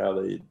 Exactly how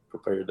they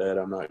prepared that,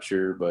 I'm not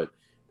sure, but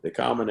the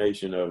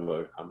combination of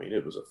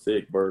it was a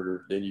thick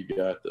burger. Then you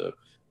got the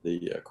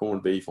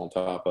corned beef on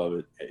top of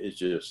it. It's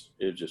just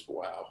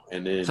wow.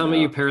 And then tell me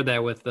you paired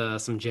that with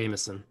some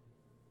Jameson.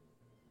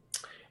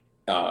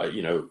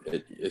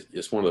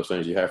 It's one of those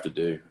things you have to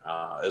do.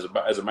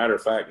 As a matter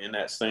of fact, in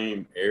that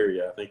same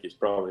area, I think it's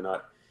probably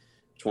not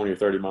 20 or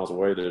 30 miles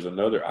away, there's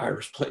another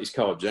Irish place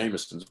called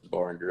Jameson's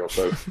Bar and Grill.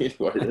 So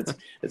anyway,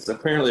 it's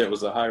apparently it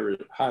was a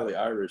highly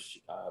Irish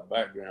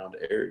background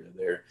area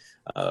there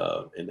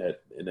in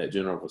that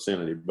general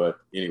vicinity. But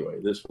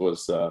anyway,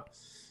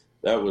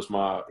 that was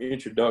my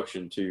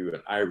introduction to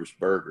an Irish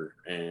burger,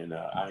 and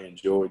I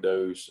enjoyed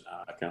those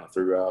kind of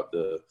throughout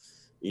the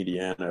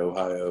Indiana,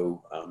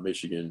 Ohio,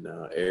 Michigan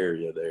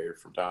area there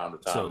from time to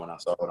time when I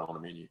saw it on the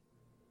menu.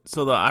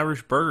 So the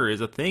Irish burger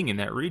is a thing in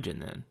that region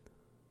then?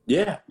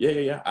 Yeah.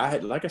 I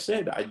had, like I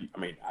said, I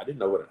mean, I didn't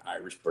know what an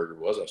Irish burger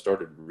was. I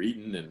started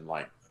reading and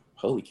like,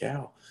 holy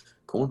cow,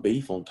 corned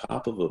beef on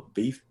top of a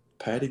beef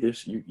patty.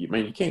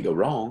 You can't go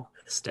wrong.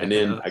 Stack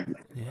it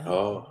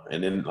up.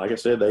 And then, like I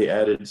said, they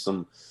added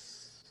some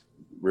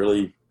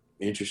really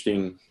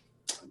interesting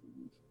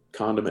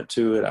condiment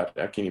to it. I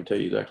can't even tell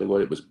you exactly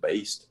what it was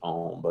based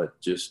on, but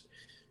just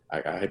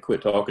I had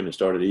quit talking and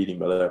started eating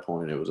by that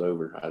point, and it was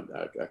over.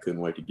 I couldn't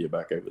wait to get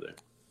back over there.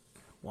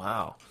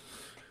 Wow.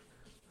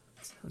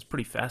 That's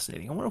pretty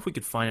fascinating. I wonder if we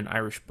could find an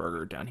Irish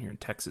burger down here in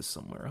Texas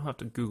somewhere. I'll have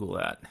to Google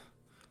that.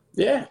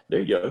 Yeah,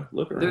 there you go.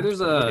 Look around.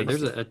 There's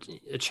a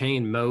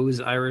chain, Moe's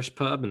Irish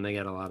Pub, and they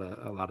got a lot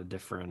of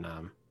different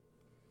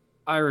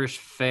Irish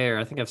fare.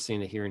 I think I've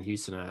seen it here in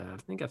Houston. I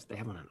think they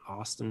have one in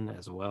Austin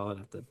as well. I'd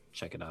have to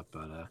check it up,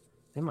 but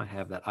they might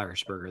have that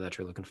Irish burger that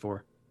you're looking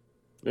for.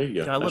 There you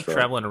go. Yeah, I love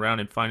traveling around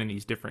and finding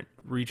these different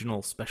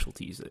regional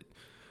specialties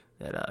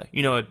that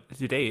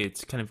today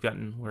it's kind of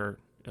gotten where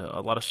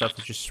a lot of stuff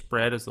is just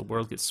spread as the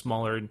world gets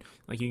smaller, and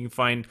like you can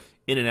find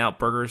In-N-Out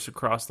burgers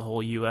across the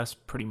whole U.S.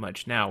 pretty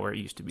much now, where it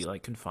used to be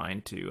like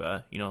confined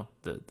to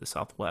the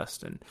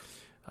Southwest, and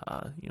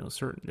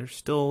there's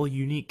still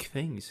unique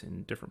things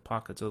in different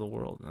pockets of the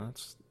world, and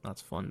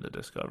that's fun to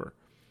discover.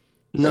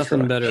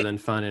 Nothing better than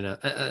finding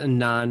a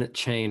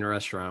non-chain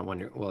restaurant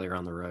while you're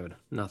on the road.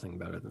 Nothing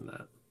better than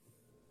that.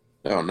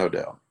 Oh, no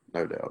doubt.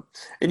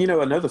 And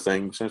another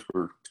thing, since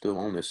we're still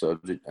on this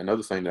subject,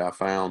 another thing that I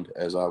found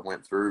as I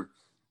went through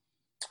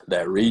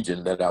that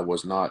region that I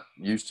was not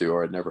used to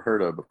or had never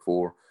heard of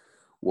before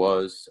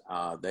was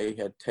they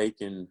had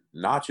taken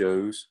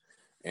nachos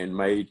and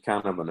made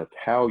kind of an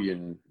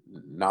Italian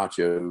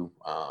nacho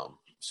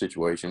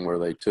situation where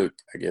they took,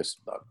 I guess,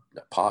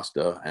 the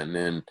pasta and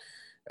then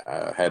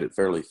had it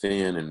fairly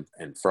thin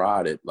and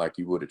fried it like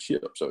you would a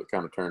chip. So it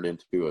kind of turned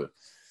into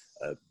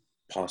a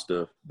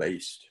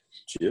pasta-based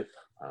chip,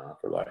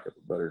 for lack of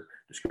a better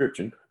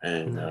description.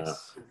 And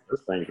nice.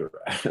 Those things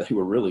they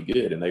were really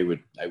good, and they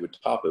would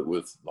top it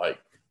with like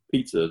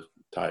pizza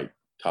type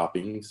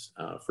toppings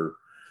for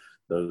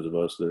those of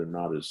us that are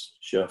not as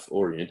chef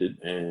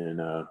oriented, and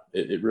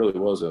it really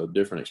was a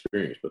different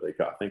experience. But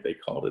I think they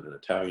called it an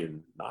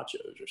Italian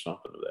nachos or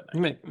something of that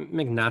name. You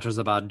make nachos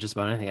about just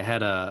about anything. I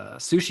had a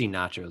sushi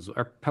nachos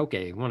or poke,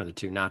 one of the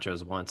two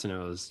nachos once, and it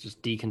was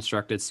just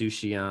deconstructed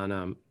sushi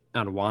on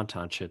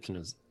wonton chips, and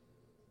it was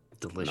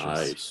delicious.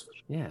 Nice.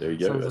 Yeah, there you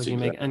go. Sounds like you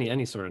make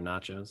any sort of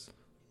nachos.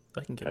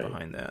 I can get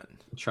behind that.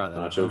 Try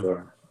that.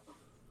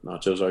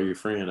 Nachos are your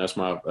friend.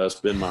 That's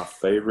been my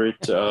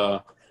favorite.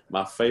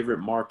 My favorite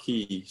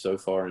marquee so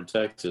far in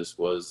Texas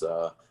was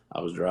I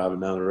was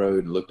driving down the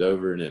road and looked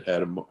over, and it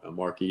had a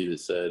marquee that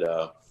said,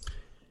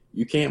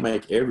 "You can't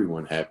make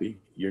everyone happy.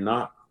 You're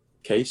not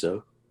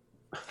queso."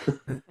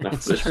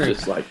 That's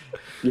just like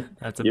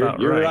that's you're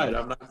about right. right.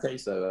 I'm not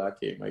queso. I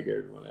can't make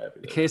everyone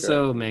happy. That's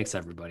queso correct. makes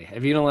everybody.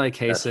 If you don't like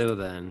queso,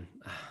 then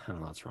I don't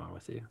know what's wrong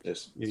with you.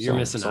 You're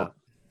missing out.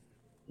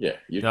 Yeah,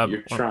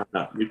 you're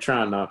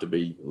trying not to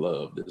be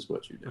loved. Is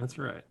what you do. That's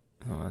right.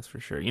 Oh, that's for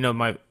sure.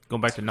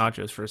 Going back to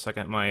nachos for a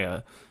second,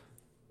 my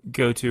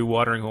go-to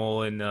watering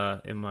hole in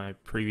my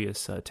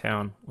previous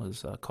town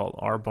was called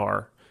R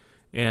Bar,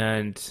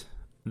 and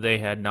they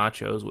had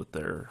nachos with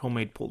their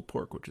homemade pulled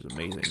pork, which is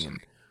amazing.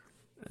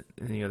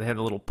 And they had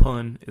a little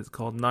pun. It's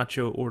called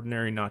Nacho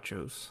Ordinary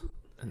Nachos,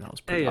 and that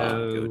was pretty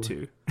good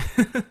to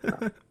go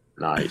to.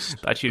 Nice.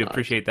 Thought you'd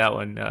appreciate that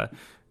one,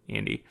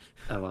 Andy.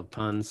 I love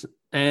puns,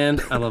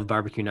 and I love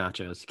barbecue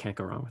nachos. You can't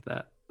go wrong with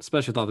that,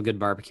 especially with all the good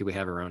barbecue we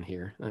have around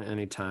here.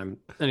 Anytime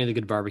any of the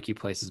good barbecue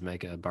places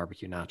make a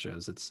barbecue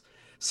nachos, it's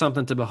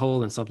something to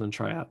behold and something to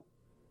try out.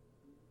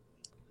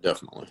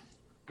 Definitely.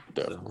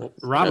 So,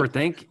 Robert,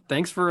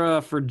 thanks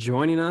for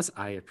joining us.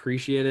 I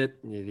appreciate it.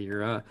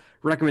 Your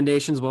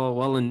recommendations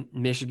while in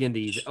Michigan,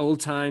 the Old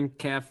Time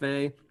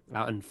Cafe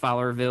out in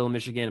Fowlerville,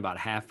 Michigan, about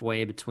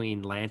halfway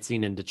between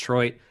Lansing and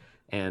Detroit,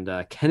 and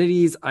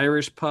Kennedy's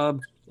Irish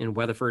Pub in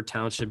Weatherford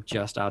Township,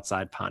 just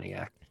outside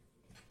Pontiac.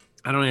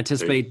 I don't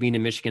anticipate being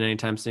in Michigan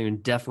anytime soon.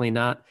 Definitely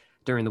not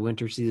during the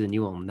winter season.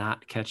 You will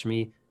not catch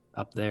me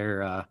up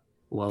there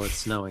while it's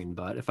snowing.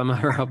 But if I'm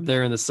ever up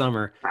there in the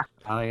summer,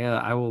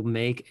 I will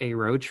make a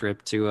road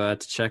trip to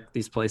check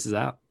these places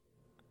out.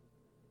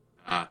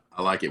 I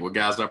like it. Well,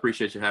 guys, I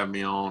appreciate you having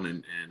me on,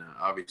 and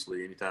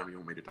obviously, anytime you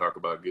want me to talk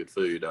about good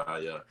food,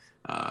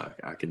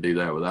 I can do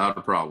that without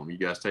a problem. You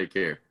guys take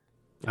care.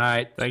 All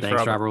right. Thanks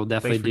Robert. We'll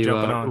definitely do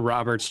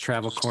Robert's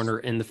Travel Corner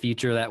in the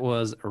future. That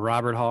was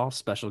Robert Hall,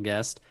 special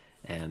guest.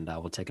 And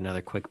we'll take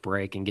another quick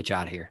break and get you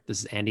out of here. This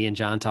is Andy and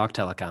John Talk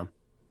Telecom.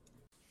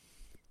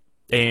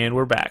 And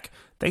we're back.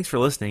 Thanks for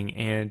listening,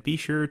 and be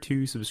sure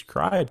to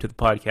subscribe to the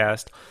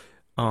podcast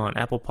on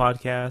Apple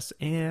Podcasts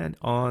and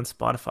on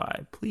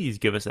Spotify. Please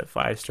give us a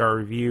 5-star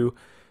review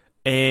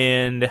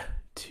and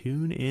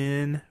tune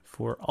in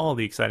for all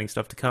the exciting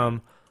stuff to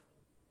come.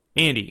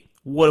 Andy,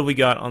 what have we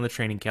got on the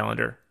training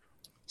calendar?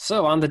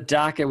 So on the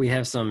docket, we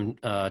have some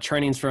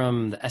trainings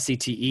from the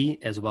SCTE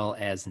as well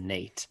as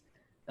NATE.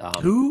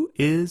 Who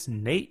is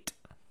Nate?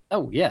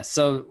 Oh, yeah.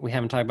 So we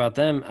haven't talked about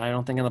them, I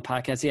don't think, on the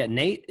podcast yet.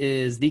 NATE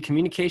is the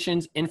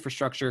Communications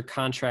Infrastructure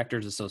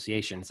Contractors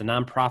Association. It's a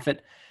nonprofit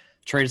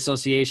trade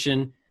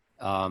association.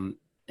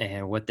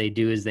 And what they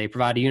do is they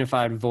provide a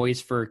unified voice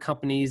for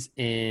companies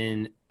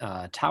in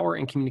tower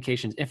and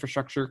communications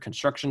infrastructure,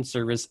 construction,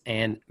 service,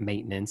 and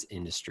maintenance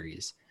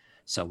industries.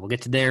 So we'll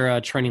get to their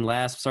training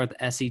last. We'll start with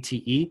the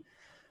SCTE.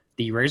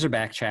 The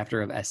Razorback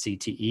chapter of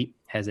SCTE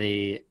has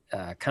a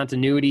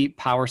continuity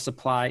power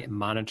supply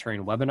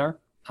monitoring webinar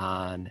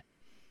on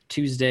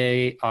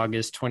Tuesday,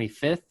 August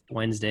 25th,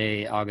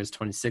 Wednesday, August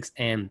 26th,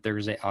 and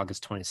Thursday,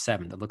 August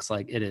 27th. It looks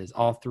like it is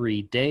all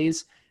 3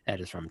 days.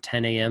 That is from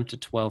 10 a.m. to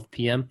 12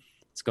 p.m.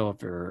 We'll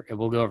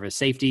go over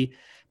safety,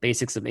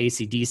 basics of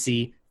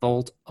AC/DC,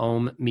 volt,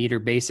 ohm, meter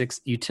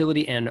basics,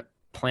 utility and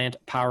plant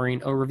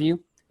powering overview,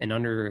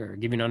 and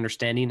giving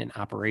understanding and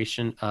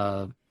operation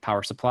of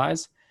power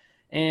supplies,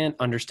 and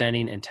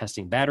understanding and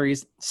testing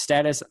batteries,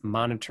 status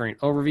monitoring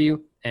overview,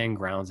 and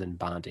grounds and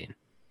bonding.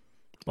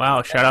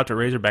 Wow, shout out to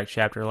Razorback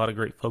chapter. A lot of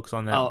great folks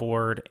on that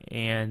board,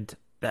 and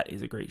that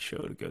is a great show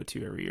to go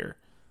to every year.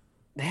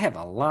 They have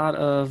a lot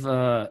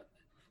of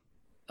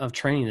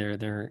training there.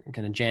 They're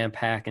going to jam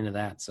pack into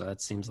that, so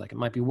that seems like it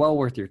might be well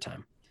worth your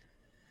time.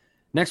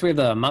 Next, we have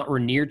the Mount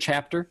Rainier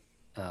chapter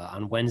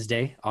on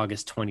Wednesday,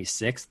 August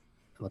 26th.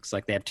 It looks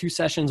like they have 2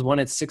 sessions, one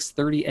at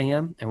 6:30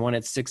 a.m. and one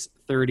at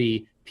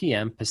 6:30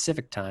 p.m.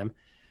 Pacific time.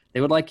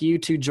 They would like you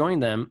to join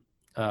them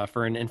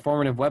for an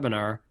informative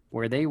webinar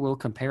where they will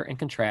compare and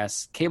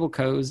contrast cable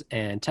codes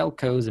and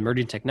telcos,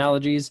 emerging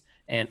technologies,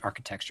 and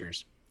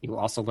architectures. You will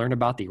also learn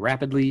about the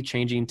rapidly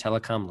changing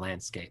telecom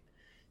landscape.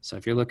 So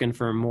if you're looking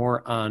for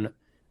more on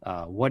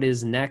what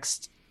is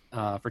next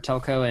for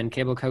telco and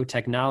cable code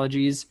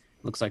technologies,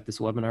 looks like this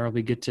webinar will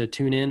be good to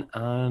tune in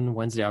on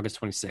Wednesday, August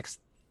 26th.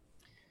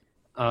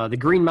 The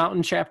Green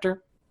Mountain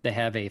chapter, they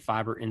have a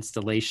fiber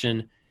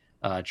installation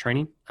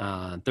training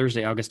on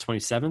Thursday, August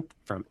 27th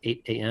from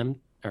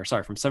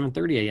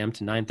 7:30 a.m.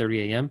 to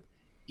 9:30 a.m.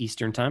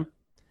 Eastern time.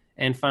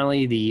 And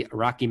finally, the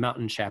Rocky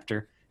Mountain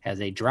chapter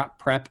has a drop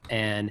prep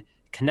and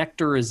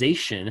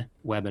connectorization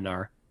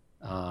webinar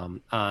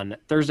on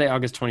Thursday,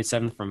 August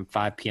 27th from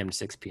 5 p.m. to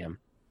 6 p.m.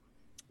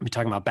 We'll be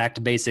talking about back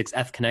to basics,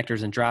 F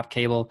connectors, and drop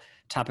cable.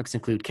 Topics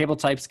include cable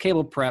types,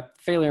 cable prep,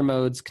 failure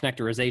modes,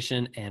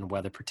 connectorization, and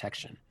weather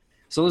protection.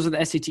 So those are the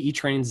SCTE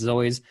trainings. As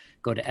always,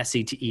 go to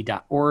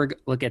scte.org,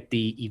 look at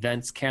the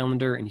events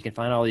calendar, and you can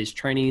find all these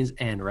trainings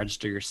and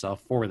register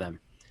yourself for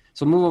them.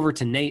 So move over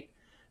to NATE,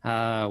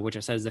 which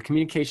it says the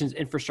Communications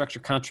Infrastructure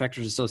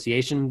Contractors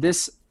Association.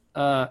 This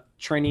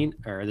training,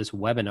 or this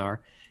webinar,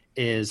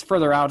 is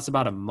further out. It's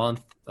about a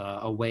month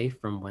away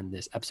from when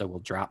this episode will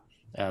drop.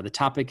 The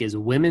topic is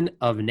Women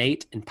of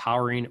NATE,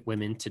 Empowering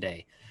Women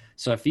Today.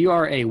 So if you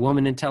are a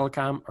woman in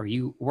telecom, or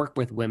you work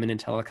with women in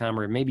telecom,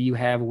 or maybe you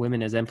have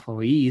women as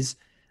employees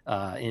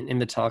in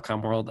the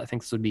telecom world, I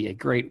think this would be a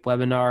great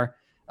webinar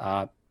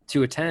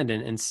to attend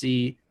and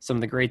see some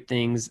of the great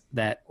things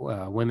that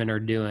women are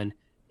doing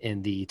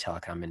in the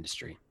telecom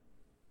industry.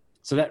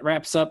 So that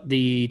wraps up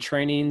the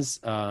trainings.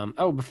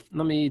 Let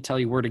me tell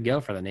you where to go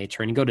for the NATE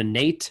training. Go to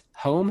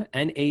NATEHome,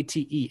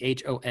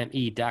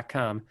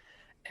 NATEHOME.com,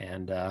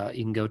 and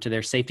you can go to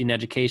their safety and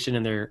education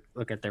and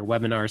look at their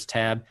webinars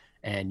tab,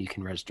 and you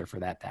can register for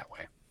that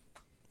way.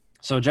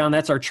 So, John,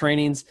 that's our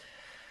trainings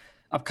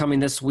upcoming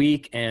this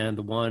week and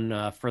the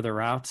one further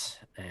out.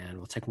 And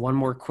we'll take one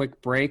more quick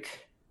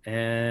break,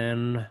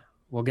 and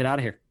we'll get out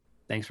of here.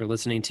 Thanks for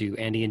listening to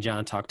Andy and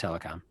John Talk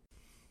Telecom.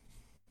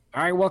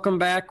 All right, welcome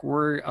back.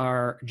 We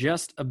are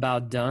just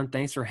about done.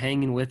 Thanks for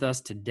hanging with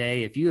us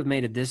today. If you have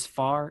made it this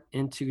far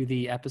into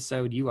the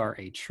episode, you are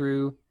a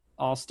true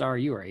all-star.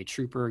 You are a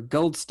trooper.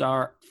 Gold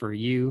star for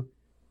you.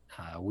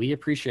 We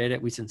appreciate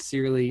it. We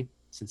sincerely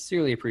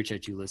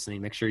appreciate you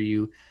listening. Make sure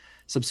you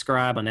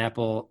subscribe on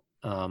Apple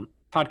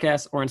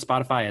Podcasts or on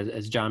Spotify,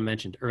 as John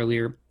mentioned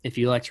earlier. If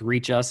you'd like to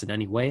reach us in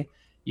any way,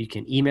 you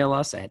can email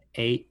us at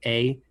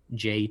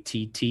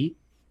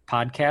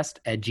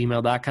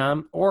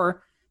aajttpodcast@gmail.com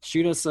or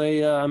shoot us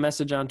a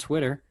message on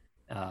Twitter.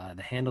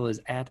 The handle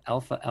is at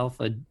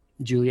Alpha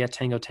Juliet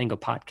Tango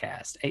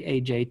Podcast,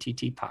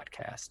 AAJTT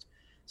Podcast.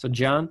 So,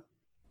 John,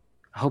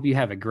 I hope you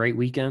have a great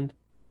weekend.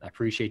 I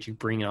appreciate you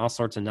bringing all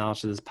sorts of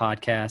knowledge to this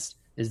podcast.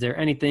 Is there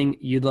anything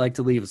you'd like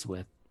to leave us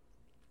with?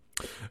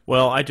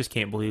 Well, I just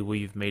can't believe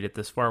we've made it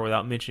this far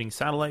without mentioning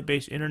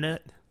satellite-based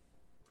internet,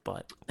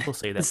 but we'll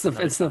say that.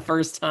 It's the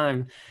first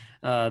time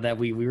that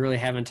we really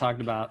haven't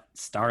talked about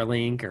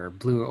Starlink or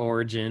Blue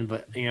Origin,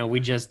 but we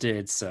just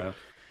did, so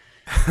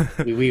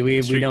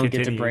we don't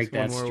get to break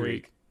that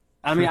streak.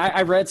 I mean,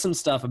 I read some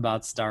stuff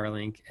about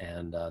Starlink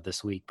and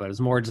this week, but it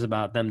was more just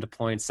about them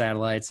deploying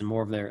satellites and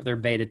more of their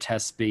beta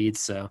test speeds.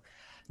 So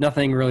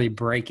nothing really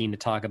breaking to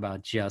talk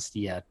about just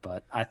yet.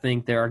 But I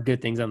think there are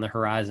good things on the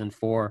horizon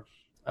for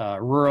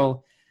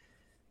rural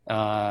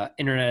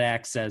internet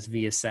access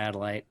via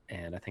satellite.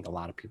 And I think a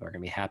lot of people are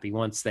going to be happy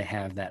once they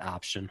have that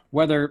option.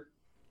 Whether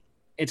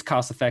it's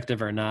cost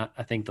effective or not,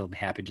 I think they'll be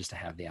happy just to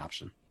have the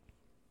option.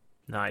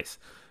 Nice.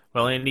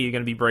 Well, Andy, you're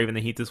going to be brave in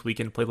the heat this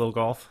weekend to play a little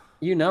golf?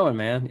 You know it,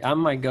 man. I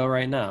might go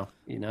right now.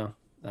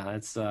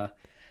 It's the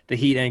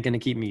heat ain't going to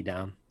keep me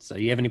down. So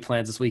you have any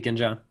plans this weekend,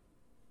 John?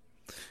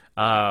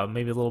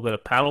 Maybe a little bit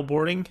of paddle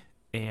boarding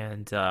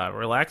and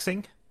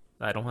relaxing.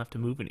 I don't have to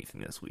move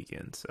anything this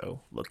weekend,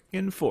 so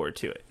looking forward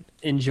to it.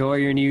 Enjoy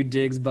your new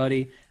digs,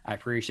 buddy. I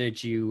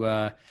appreciate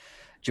you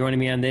joining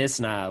me on this.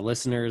 And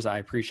listeners, I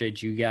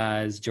appreciate you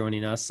guys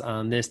joining us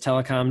on this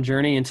telecom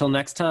journey. Until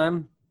next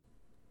time,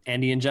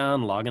 Andy and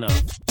John logging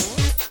off.